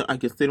 And I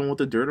guess they don't want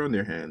the dirt on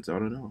their hands. I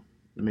don't know.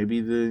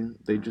 Maybe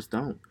they just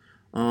don't.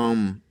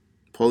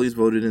 Paulie's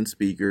voted in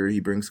speaker. He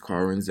brings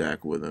Cara and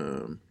Zach with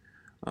him.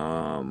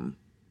 Boom,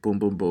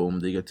 boom, boom.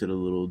 They get to the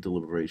little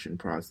deliberation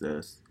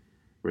process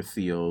where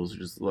Theo's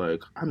just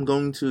like, I'm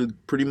going to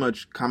pretty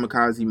much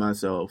kamikaze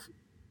myself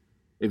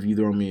if you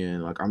throw me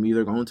in. Like, I'm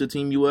either going to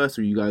Team US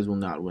or you guys will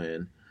not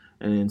win.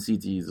 And then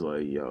CT's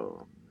like,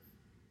 yo,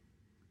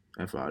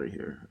 F out of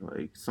here.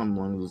 Like,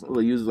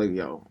 he was like,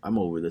 yo, I'm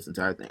over this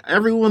entire thing.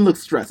 Everyone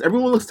looks stressed.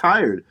 Everyone looks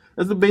tired.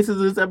 That's the basis of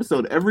this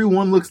episode.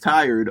 Everyone looks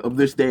tired of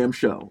this damn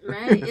show.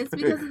 Right? It's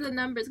because of the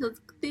numbers.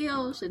 Because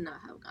Theo should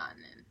not have gotten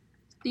in.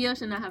 Theo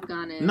should not have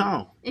gone in.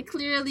 No. It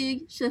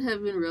clearly should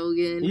have been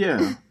Rogan.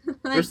 Yeah.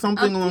 Like, There's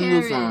something along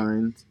those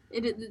lines.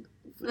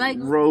 Like,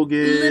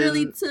 Rogan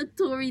literally took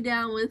Tori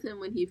down with him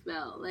when he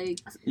fell. Like,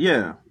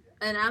 yeah.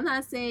 And I'm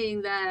not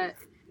saying that.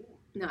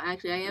 No,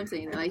 actually, I am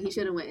saying that. Like, he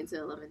should have went into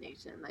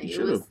elimination. Like,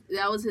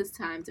 that was his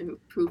time to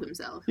prove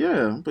himself.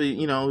 Yeah, but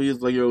he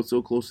was like, yo,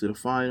 so close to the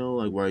final.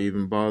 Like, why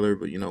even bother?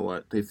 But you know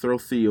what? They throw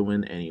Theo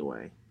in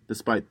anyway,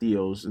 despite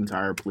Theo's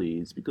entire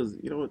pleas, because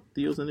you know what?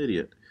 Theo's an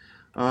idiot.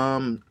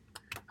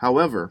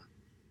 However,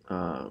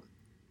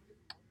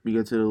 we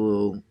get to the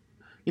little.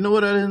 You know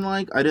what I didn't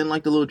like? I didn't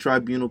like the little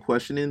tribunal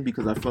questioning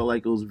because I felt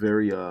like it was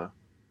very, how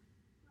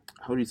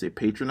do you say,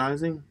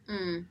 patronizing?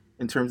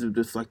 In terms of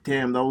just like,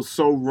 damn, that was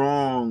so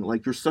wrong.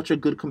 Like, you're such a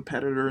good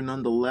competitor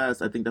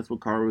nonetheless. I think that's what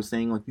Cara was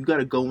saying. Like, you got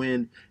to go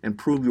in and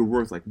prove your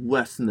worth, like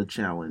Wes in the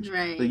challenge.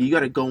 Right. Like, you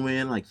got to go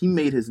in, like, he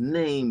made his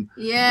name.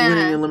 Yeah.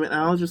 Winning the limit. And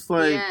I was just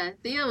like. Yeah,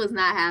 Theo was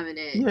not having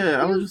it. Yeah,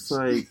 I was just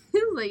like. He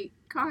was like,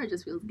 Cara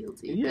just feels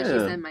guilty that she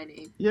said my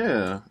name.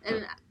 Yeah.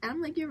 And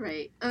I'm like, you're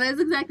right. And that's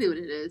exactly what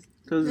it is.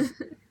 Because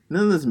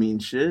none of this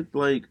means shit.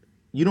 Like,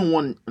 you don't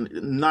want...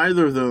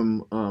 Neither of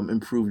them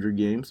improved your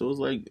game. So it was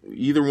like,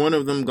 either one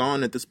of them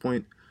gone at this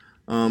point.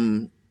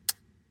 Will,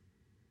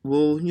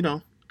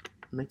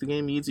 make the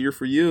game easier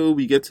for you.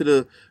 We get to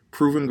the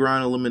proven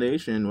ground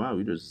elimination. Wow,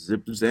 we just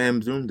zip,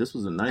 zam, zoom. This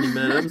was a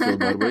 90-minute episode,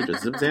 by the way.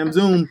 Just zip, zam,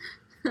 zoom.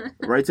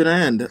 Right to the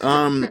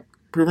end.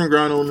 Proven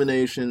ground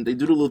elimination. They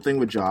do the little thing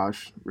with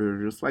Josh.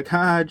 We're just like,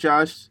 ha,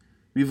 Josh,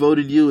 we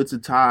voted you. It's a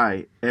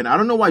tie. And I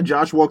don't know why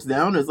Josh walks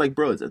down. It's like,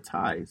 bro, it's a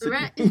tie.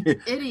 Right,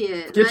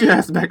 idiot. Get your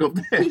ass back up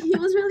there. He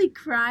was really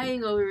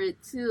crying over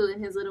it, too,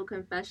 in his little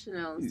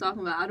confessional. He's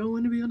talking about, I don't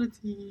want to be on a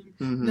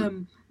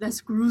team that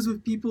screws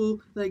with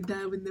people like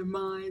that with their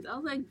minds. I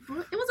was like,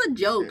 it was a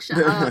joke.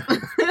 Shut up.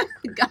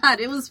 God,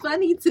 it was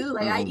funny, too.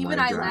 Like, I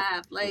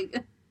laughed.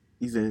 Like,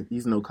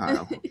 he's no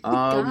Kyle.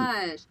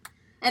 Gosh.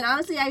 And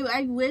honestly,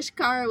 I wish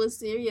Cara was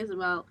serious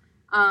about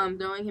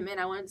throwing him in.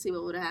 I wanted to see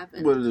what would have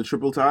happened. What, the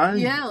triple tie?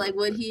 Yeah, like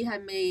would he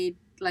have made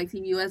like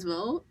Team US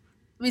vote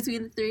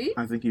between the three?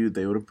 I think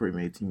they would have probably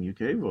made Team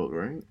UK vote,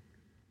 right?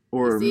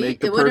 Or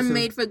it would have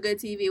made for good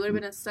TV. It would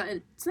have been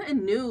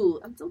something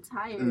new. I'm so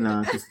tired.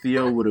 Nah, because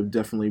Theo would have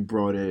definitely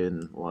brought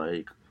in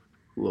like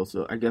who else?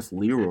 I guess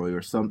Leroy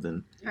or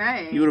something.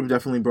 Right. He would have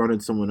definitely brought in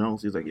someone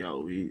else. He's like,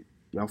 yo,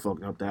 y'all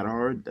fucked up that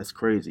hard. That's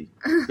crazy.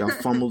 Y'all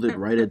fumbled it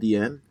right at the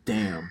end.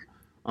 Damn.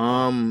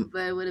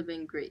 But it would have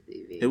been great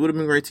TV. It would have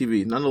been great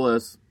TV.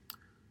 Nonetheless,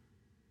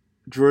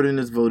 Jordan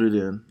is voted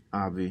in,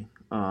 Avi.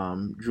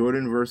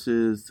 Jordan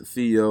versus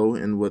Theo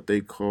in what they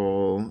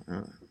call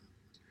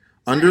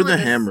Under the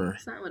Hammer.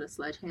 It's not with a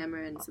sledgehammer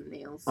and some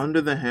nails.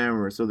 Under the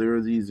Hammer. So there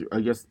were these,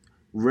 I guess,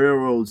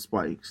 railroad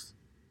spikes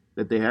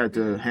that they had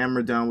to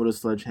hammer down with a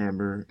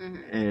sledgehammer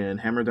and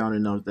hammer down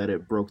enough that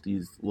it broke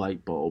these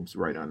light bulbs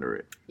right under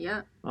it.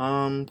 Yeah.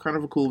 Kind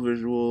of a cool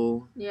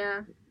visual.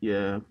 Yeah.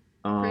 Yeah.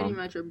 Pretty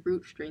much a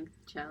brute strength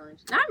challenge.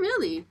 Not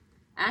really,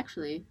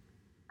 actually.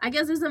 I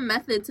guess there's a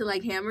method to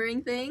like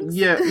hammering things.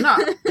 Yeah,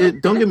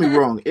 don't get me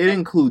wrong. It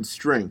includes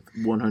strength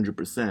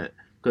 100%.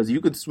 Because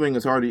you could swing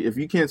as hard. If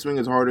you can't swing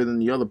as harder than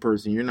the other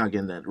person, you're not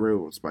getting that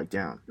railroad spike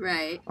down.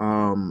 Right.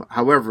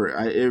 However,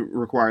 it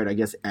required, I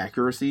guess,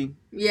 accuracy.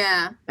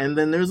 Yeah. And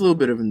then there's a little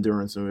bit of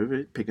endurance with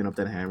it, picking up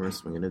that hammer,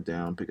 swinging it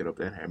down, picking up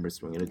that hammer,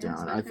 swinging it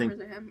down. I think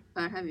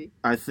are heavy.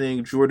 I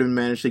think Jordan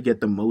managed to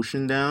get the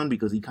motion down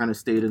because he kind of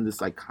stayed in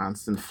this like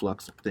constant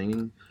flux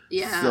thing.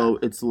 Yeah. So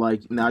it's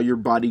like now your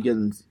body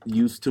getting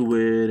used to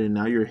it, and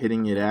now you're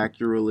hitting it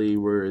accurately,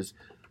 whereas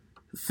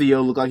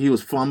Theo looked like he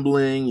was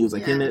fumbling. He was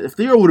like, hitting it. If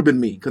Theo would have been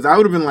me, because I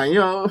would have been like,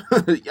 yo,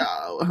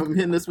 I'm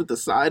hitting this with the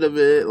side of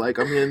it. Like,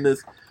 I'm hitting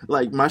this,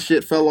 like, my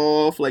shit fell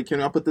off. Like,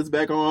 can I put this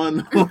back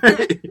on?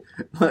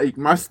 like,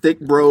 my stick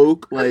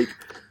broke. Like,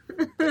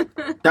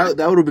 that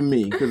would have been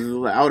me, because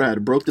like, I would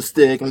have broke the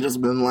stick and just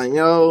been like,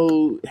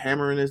 yo,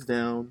 hammering this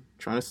down,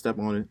 trying to step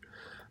on it.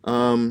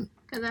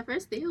 Because at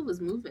first Theo was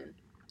moving.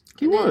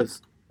 He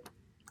was.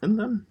 And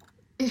then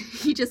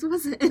he just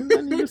wasn't. And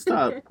then he just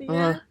stopped.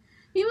 Yeah.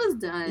 He was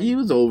done. He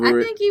was over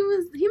it. I think he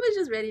was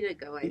just ready to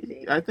go,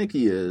 I think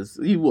he is.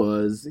 He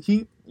was.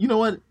 You know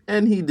what?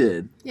 And he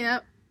did.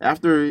 Yep.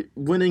 After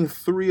winning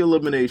 3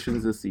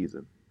 eliminations this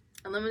season.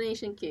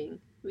 Elimination King.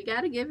 We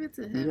gotta give it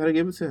to him. You gotta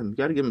give it to him. You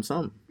gotta give him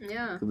some.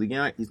 Yeah.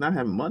 Because he's not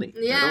having money.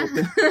 Yeah.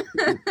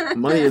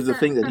 Money is the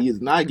thing that he is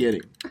not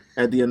getting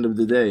at the end of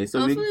the day. So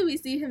hopefully we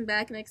see him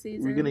back next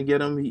season. We're gonna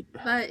get him.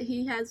 But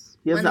he has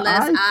one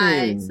less eye,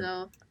 thing.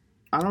 so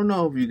I don't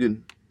know if you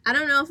can. I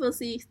don't know if we'll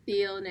see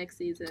Theo next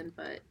season,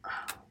 but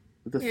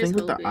the thing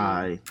with the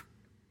eye,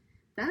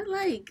 that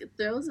like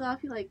throws off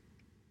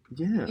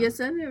your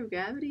center of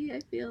gravity. I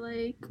feel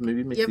like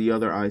maybe make the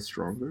other eye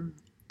stronger.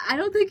 I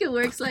don't think it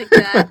works like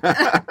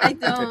that. I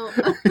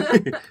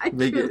don't.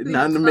 Make it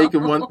not to make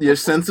your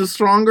senses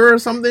stronger or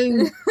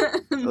something.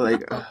 No.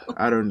 Like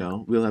I don't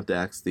know. We'll have to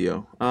ask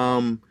Theo.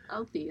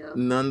 Theo.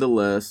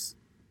 Nonetheless,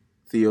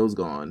 Theo's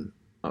gone.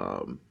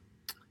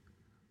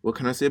 What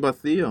can I say about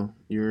Theo?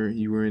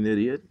 You were an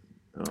idiot.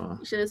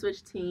 Should have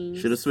switched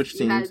teams.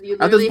 You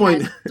at this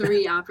point, had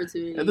 3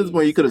 opportunities. At this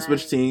point, you could have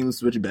switched teams,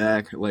 switched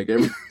back. Like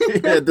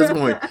at this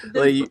point,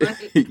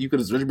 you could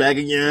have switched back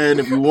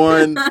again if you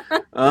won.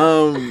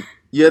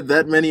 You had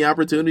that many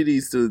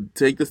opportunities to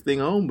take this thing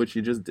home, but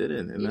you just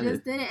didn't. And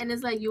didn't, and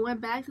it's like you went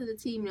back to the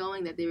team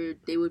knowing that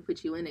they would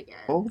put you in again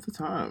all the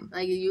time.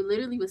 Like you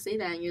literally would say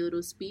that in your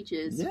little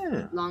speeches.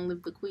 Yeah, long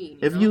live the Queen.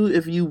 If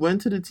you went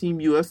to the Team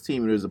US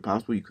team, there's a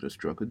possible you could have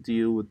struck a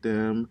deal with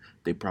them.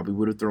 They probably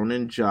would have thrown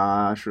in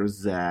Josh or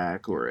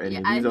Zach or any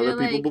of these other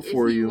people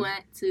before you. If he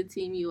went to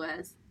Team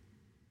US,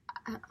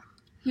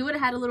 he would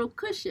have had a little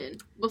cushion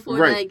before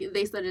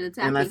they started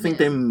attacking him. And I think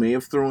they may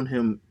have thrown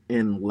him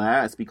in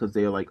last because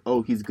they're like,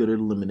 oh, he's good at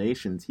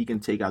eliminations. He can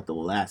take out the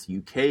last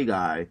UK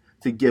guy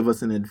to give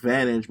us an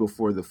advantage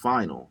before the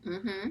final.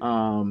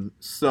 Mm-hmm.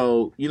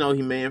 So,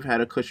 he may have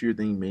had a cushier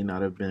thing. He may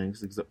not have been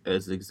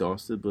as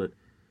exhausted, but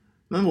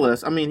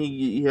nonetheless, I mean,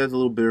 he has a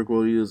little bitter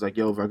quote. He was like,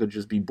 yo, if I could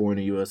just be born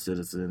a U.S.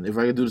 citizen, if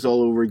I could do this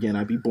all over again,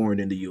 I'd be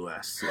born in the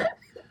U.S. So.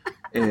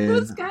 And it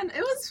was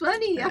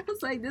funny. I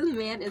was like, this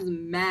man is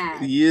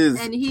mad. He is.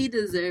 And he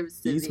deserves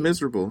to He's be.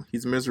 miserable.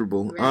 He's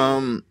miserable.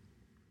 Right.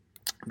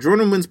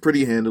 Jordan wins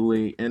pretty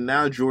handily, and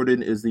now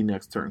Jordan is the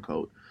next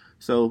turncoat.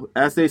 So,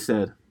 as they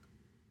said,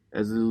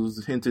 as it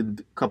was hinted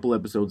a couple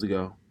episodes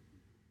ago,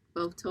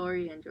 both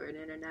Tori and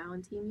Jordan are now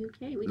in Team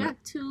UK. We got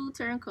 2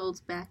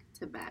 turncoats back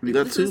to back.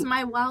 This is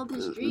my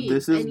wildest dream.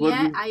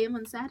 I am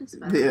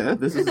unsatisfied. Yeah,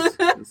 this is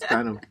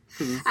kind of...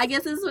 I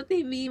guess this is what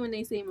they mean when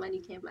they say money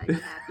can't buy you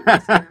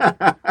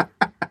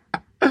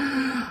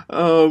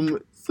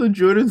happiness. So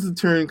Jordan's the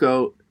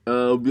turncoat.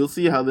 We'll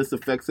see how this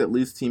affects at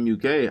least Team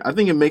UK. I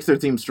think it makes their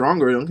team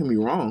stronger, don't get me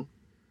wrong.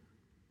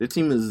 Their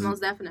team is...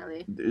 Most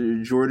definitely.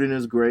 Jordan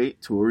is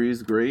great. Tori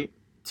is great.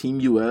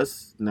 Team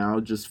US now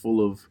just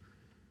full of...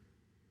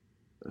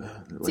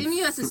 Team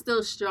US is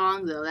still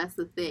strong, though. That's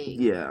the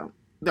thing. Yeah.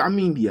 I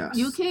mean, yes.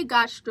 UK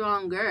got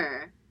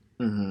stronger.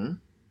 Mm-hmm.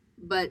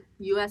 But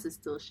US is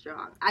still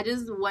strong. I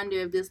just wonder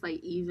if this,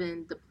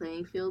 evened the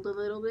playing field a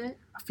little bit.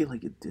 I feel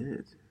like it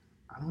did.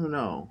 I don't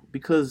know.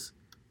 Because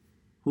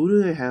who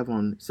do they have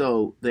on...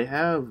 So, they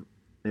have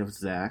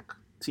Zach.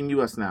 Team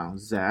US now.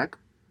 Zach,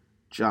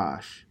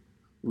 Josh,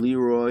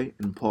 Leroy,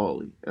 and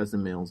Paulie as the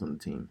males on the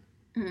team.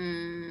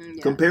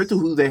 Yes. Compared to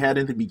who they had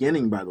in the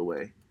beginning, by the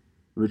way.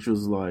 Which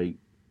was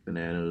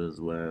Bananas,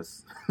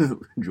 Wes,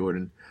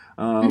 Jordan,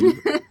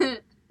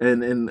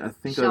 and I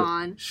think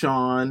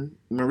Sean.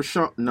 Remember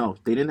Sean? No,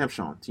 they didn't have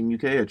Sean. Team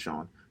UK had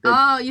Sean.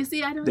 You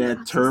see, I don't. They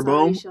had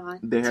Turbo.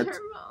 They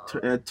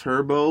had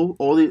Turbo.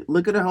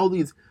 Look at all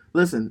these.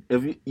 Listen,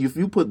 if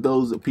you put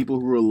those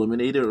people who were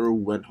eliminated or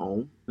went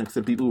home next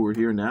to people who are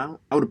here now,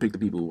 I would have picked the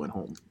people who went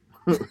home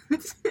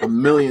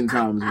 1,000,000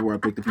 times before I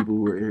picked the people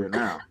who are here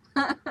now.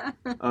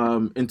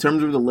 In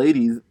terms of the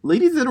ladies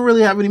didn't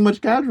really have any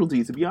much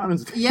casualties, to be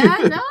honest. Yeah,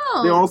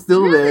 no. They're all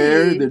still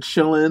there. They're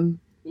chilling.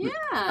 Yeah.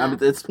 At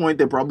this point,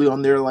 they're probably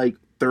on their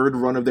 3rd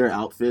run of their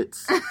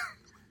outfits.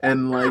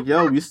 And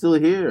yo, we still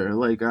here.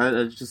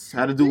 I just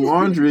had to do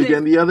laundry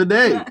again the other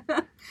day.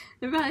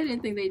 They probably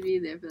didn't think they'd be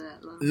there for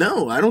that long.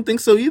 No, I don't think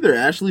so either.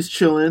 Ashley's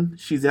chilling.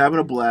 She's having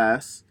a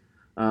blast.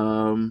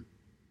 Cam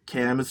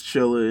is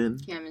chilling.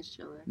 Cam is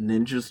chilling.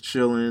 Ninja's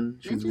chilling.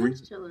 She's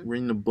chilling.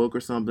 reading a book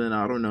or something.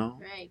 I don't know.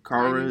 Right.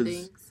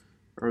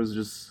 Kara's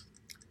just...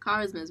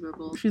 Kara's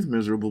miserable. She's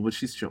miserable, but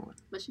she's chilling.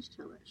 But she's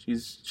chilling.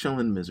 She's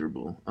chilling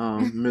miserable.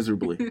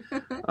 Miserably.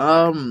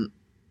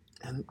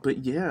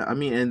 But yeah, I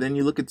mean, and then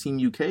you look at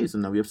Team UK, so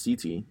now we have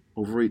CT,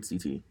 overweight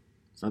CT.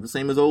 It's not the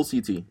same as old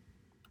CT.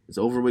 It's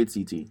overweight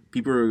CT.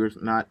 People are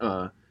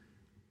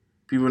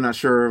not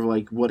sure of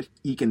like what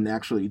he can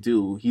actually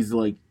do. He's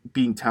like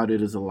being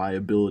touted as a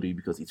liability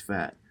because he's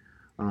fat.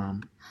 I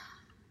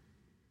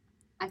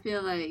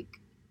feel like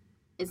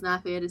it's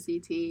not fair to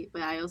CT,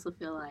 but I also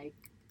feel like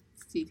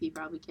CT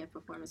probably can't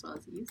perform as well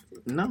as he used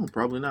to. No,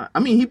 probably not. I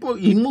mean, he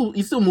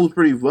still moves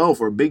pretty well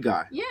for a big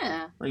guy.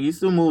 Yeah. Like he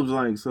still moves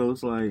like, so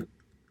it's like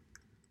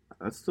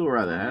I'd still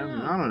rather have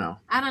him. I don't know.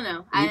 I don't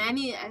know. I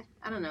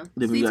don't know.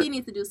 CT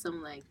needs to do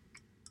some like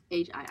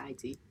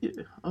HIIT.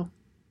 Yeah. Oh,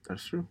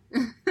 that's true.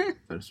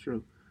 That's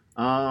true.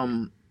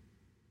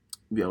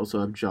 We also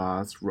have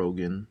Joss,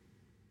 Rogan,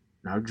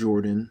 now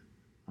Jordan.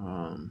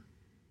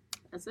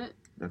 That's it.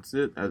 That's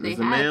it. As the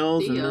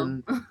males,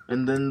 Theo.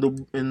 and then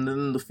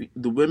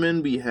the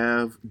women, we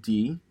have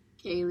Dee,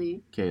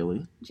 Kaylee,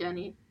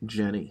 Jenny,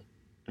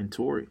 and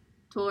Tori.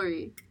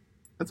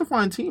 That's a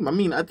fine team. I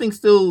mean, I think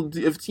still,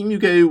 if Team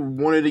UK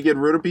wanted to get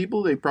rid of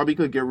people, they probably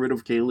could get rid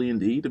of Kaylee and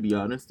Dee, to be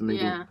honest, to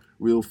make a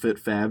real fit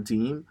fab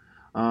team.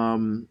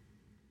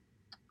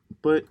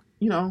 But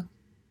you know,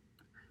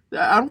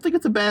 I don't think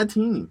it's a bad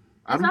team.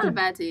 It's not a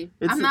bad team.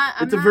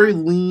 It's a very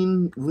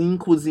lean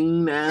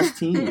cuisine ass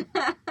team.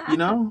 You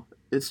know,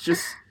 it's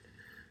just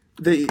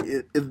they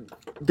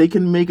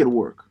can make it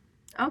work.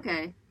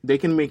 Okay. They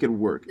can make it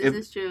work. This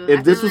is true.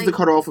 If this was the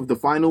cutoff, if the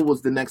final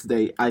was the next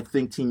day, I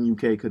think Team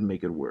UK could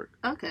make it work.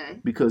 Okay.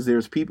 Because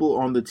there's people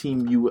on the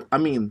Team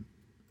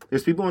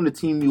there's people on the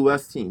Team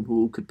US team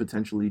who could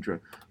potentially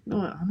draft. You know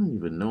what? I don't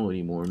even know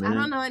anymore, man. I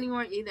don't know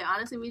anymore either.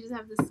 Honestly, we just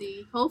have to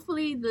see.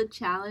 Hopefully, the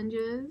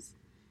challenges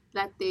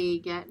that they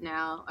get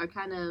now are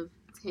kind of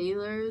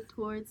tailored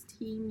towards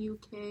Team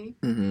UK.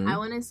 Mm-hmm. I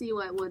want to see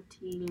what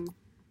Team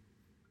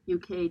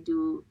UK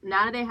do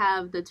now that they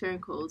have the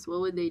turncoats.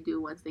 What would they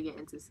do once they get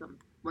some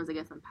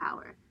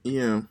power?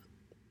 Yeah.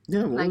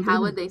 Like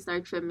how would they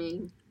start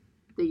trimming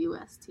the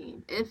US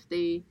team if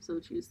they so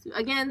choose to?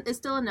 Again, it's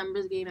still a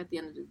numbers game at the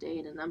end of the day,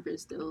 and the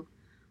numbers still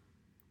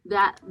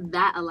that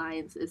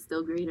alliance is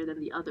still greater than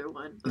the other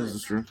one. This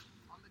is true.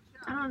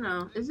 I don't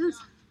know. It's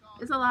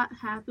a lot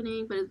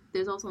happening, but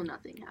there's also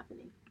nothing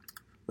happening.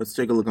 Let's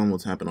take a look on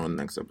what's happening on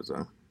the next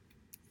episode.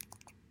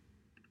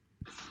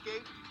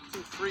 Escape to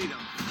freedom.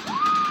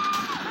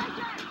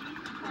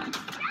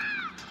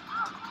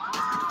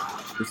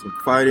 There's some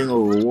fighting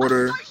over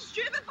water.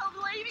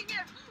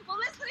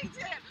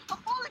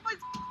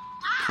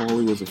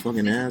 Paulie was a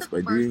fucking ass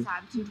by Dee.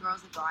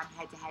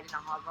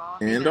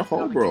 And a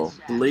hall brawl.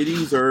 The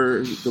ladies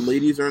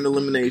are in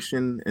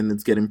elimination, and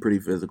it's getting pretty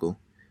physical.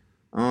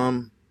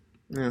 Yeah.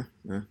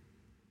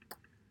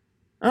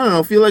 I don't know.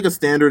 I feel like a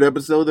standard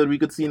episode that we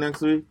could see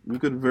next week. We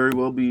could very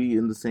well be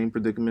in the same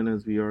predicament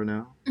as we are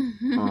now.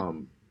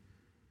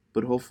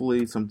 But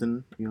hopefully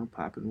something,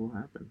 popping will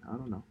happen. I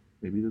don't know.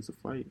 Maybe there's a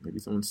fight. Maybe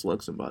someone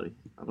slugs somebody.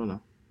 I don't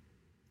know.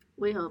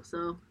 We hope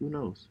so. Who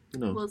knows?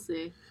 We'll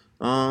see.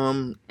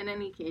 In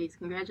any case,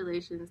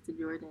 congratulations to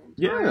Jordan.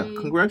 Yeah,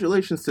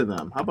 congratulations to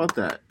them. How about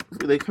that?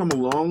 They come a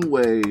long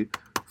way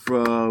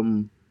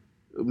from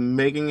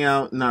making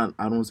out, I don't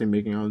want to say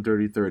making out on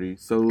Dirty 30.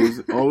 So it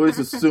was always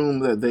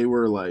assumed that they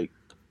were like,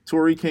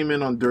 Tori came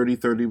in on Dirty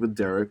 30 with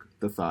Derek,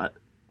 the Thought.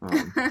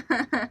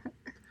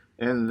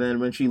 And then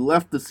when she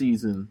left the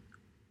season,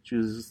 she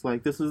was just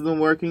like, this isn't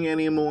working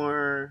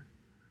anymore.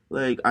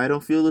 Like, I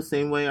don't feel the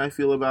same way I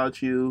feel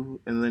about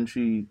you. And then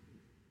she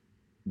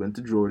went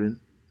to Jordan.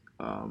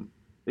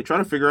 They try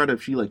to figure out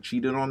if she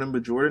cheated on him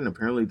with Jordan.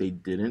 Apparently they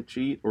didn't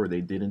cheat, or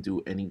they didn't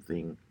do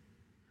anything.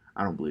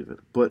 I don't believe it.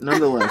 But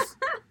nonetheless,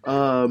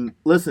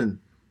 listen,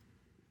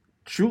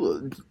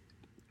 true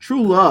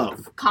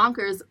love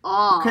conquers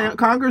all.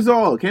 Conquers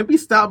all. Can't be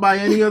stopped by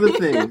any other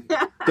thing.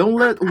 Don't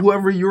let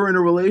whoever you're in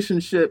a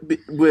relationship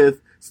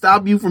with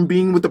stop you from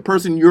being with the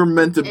person you're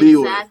meant to be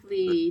with.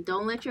 Exactly.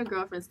 Don't let your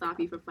girlfriend stop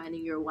you from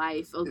finding your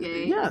wife,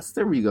 okay? Yes,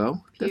 there we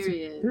go.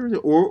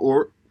 Period.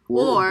 Or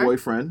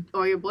boyfriend.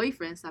 Or your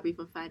boyfriend stop you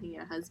from finding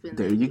your husband.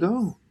 There you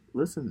go.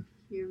 Listen.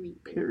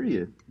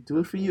 Period. Do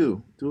it for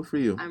you.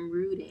 I'm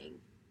rooting.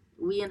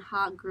 We in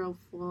hot girl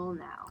fall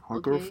now.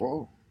 Hot girl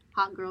fall.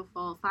 Hot girl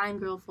fall. Fine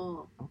girl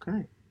fall.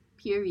 Okay.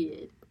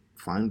 Period.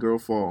 Fine girl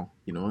fall.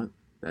 You know what?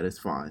 That is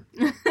fine.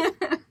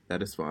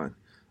 That is fine.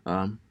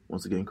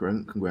 Once again,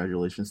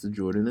 congratulations to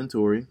Jordan and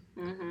Tori.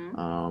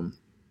 Mm-hmm.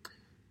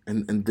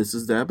 And this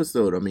is the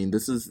episode. I mean,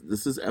 this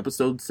is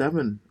episode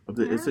 7 of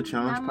the It's a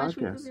Challenge podcast. Much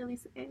we really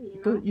say,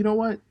 But you know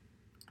what?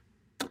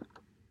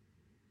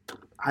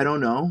 I don't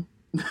know.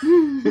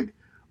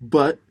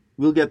 But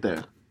we'll get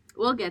there.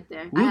 We'll get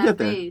there. We'll get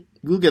there. Faith.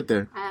 We'll get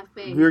there. I have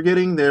faith. We're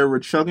getting there. We're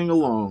chugging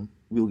along.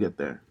 We'll get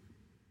there.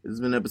 This has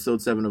been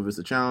episode 7 of It's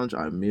a Challenge.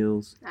 I'm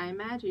Meals. I'm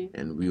Maggie.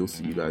 And we'll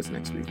see you guys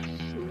next week.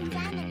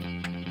 Mm-hmm.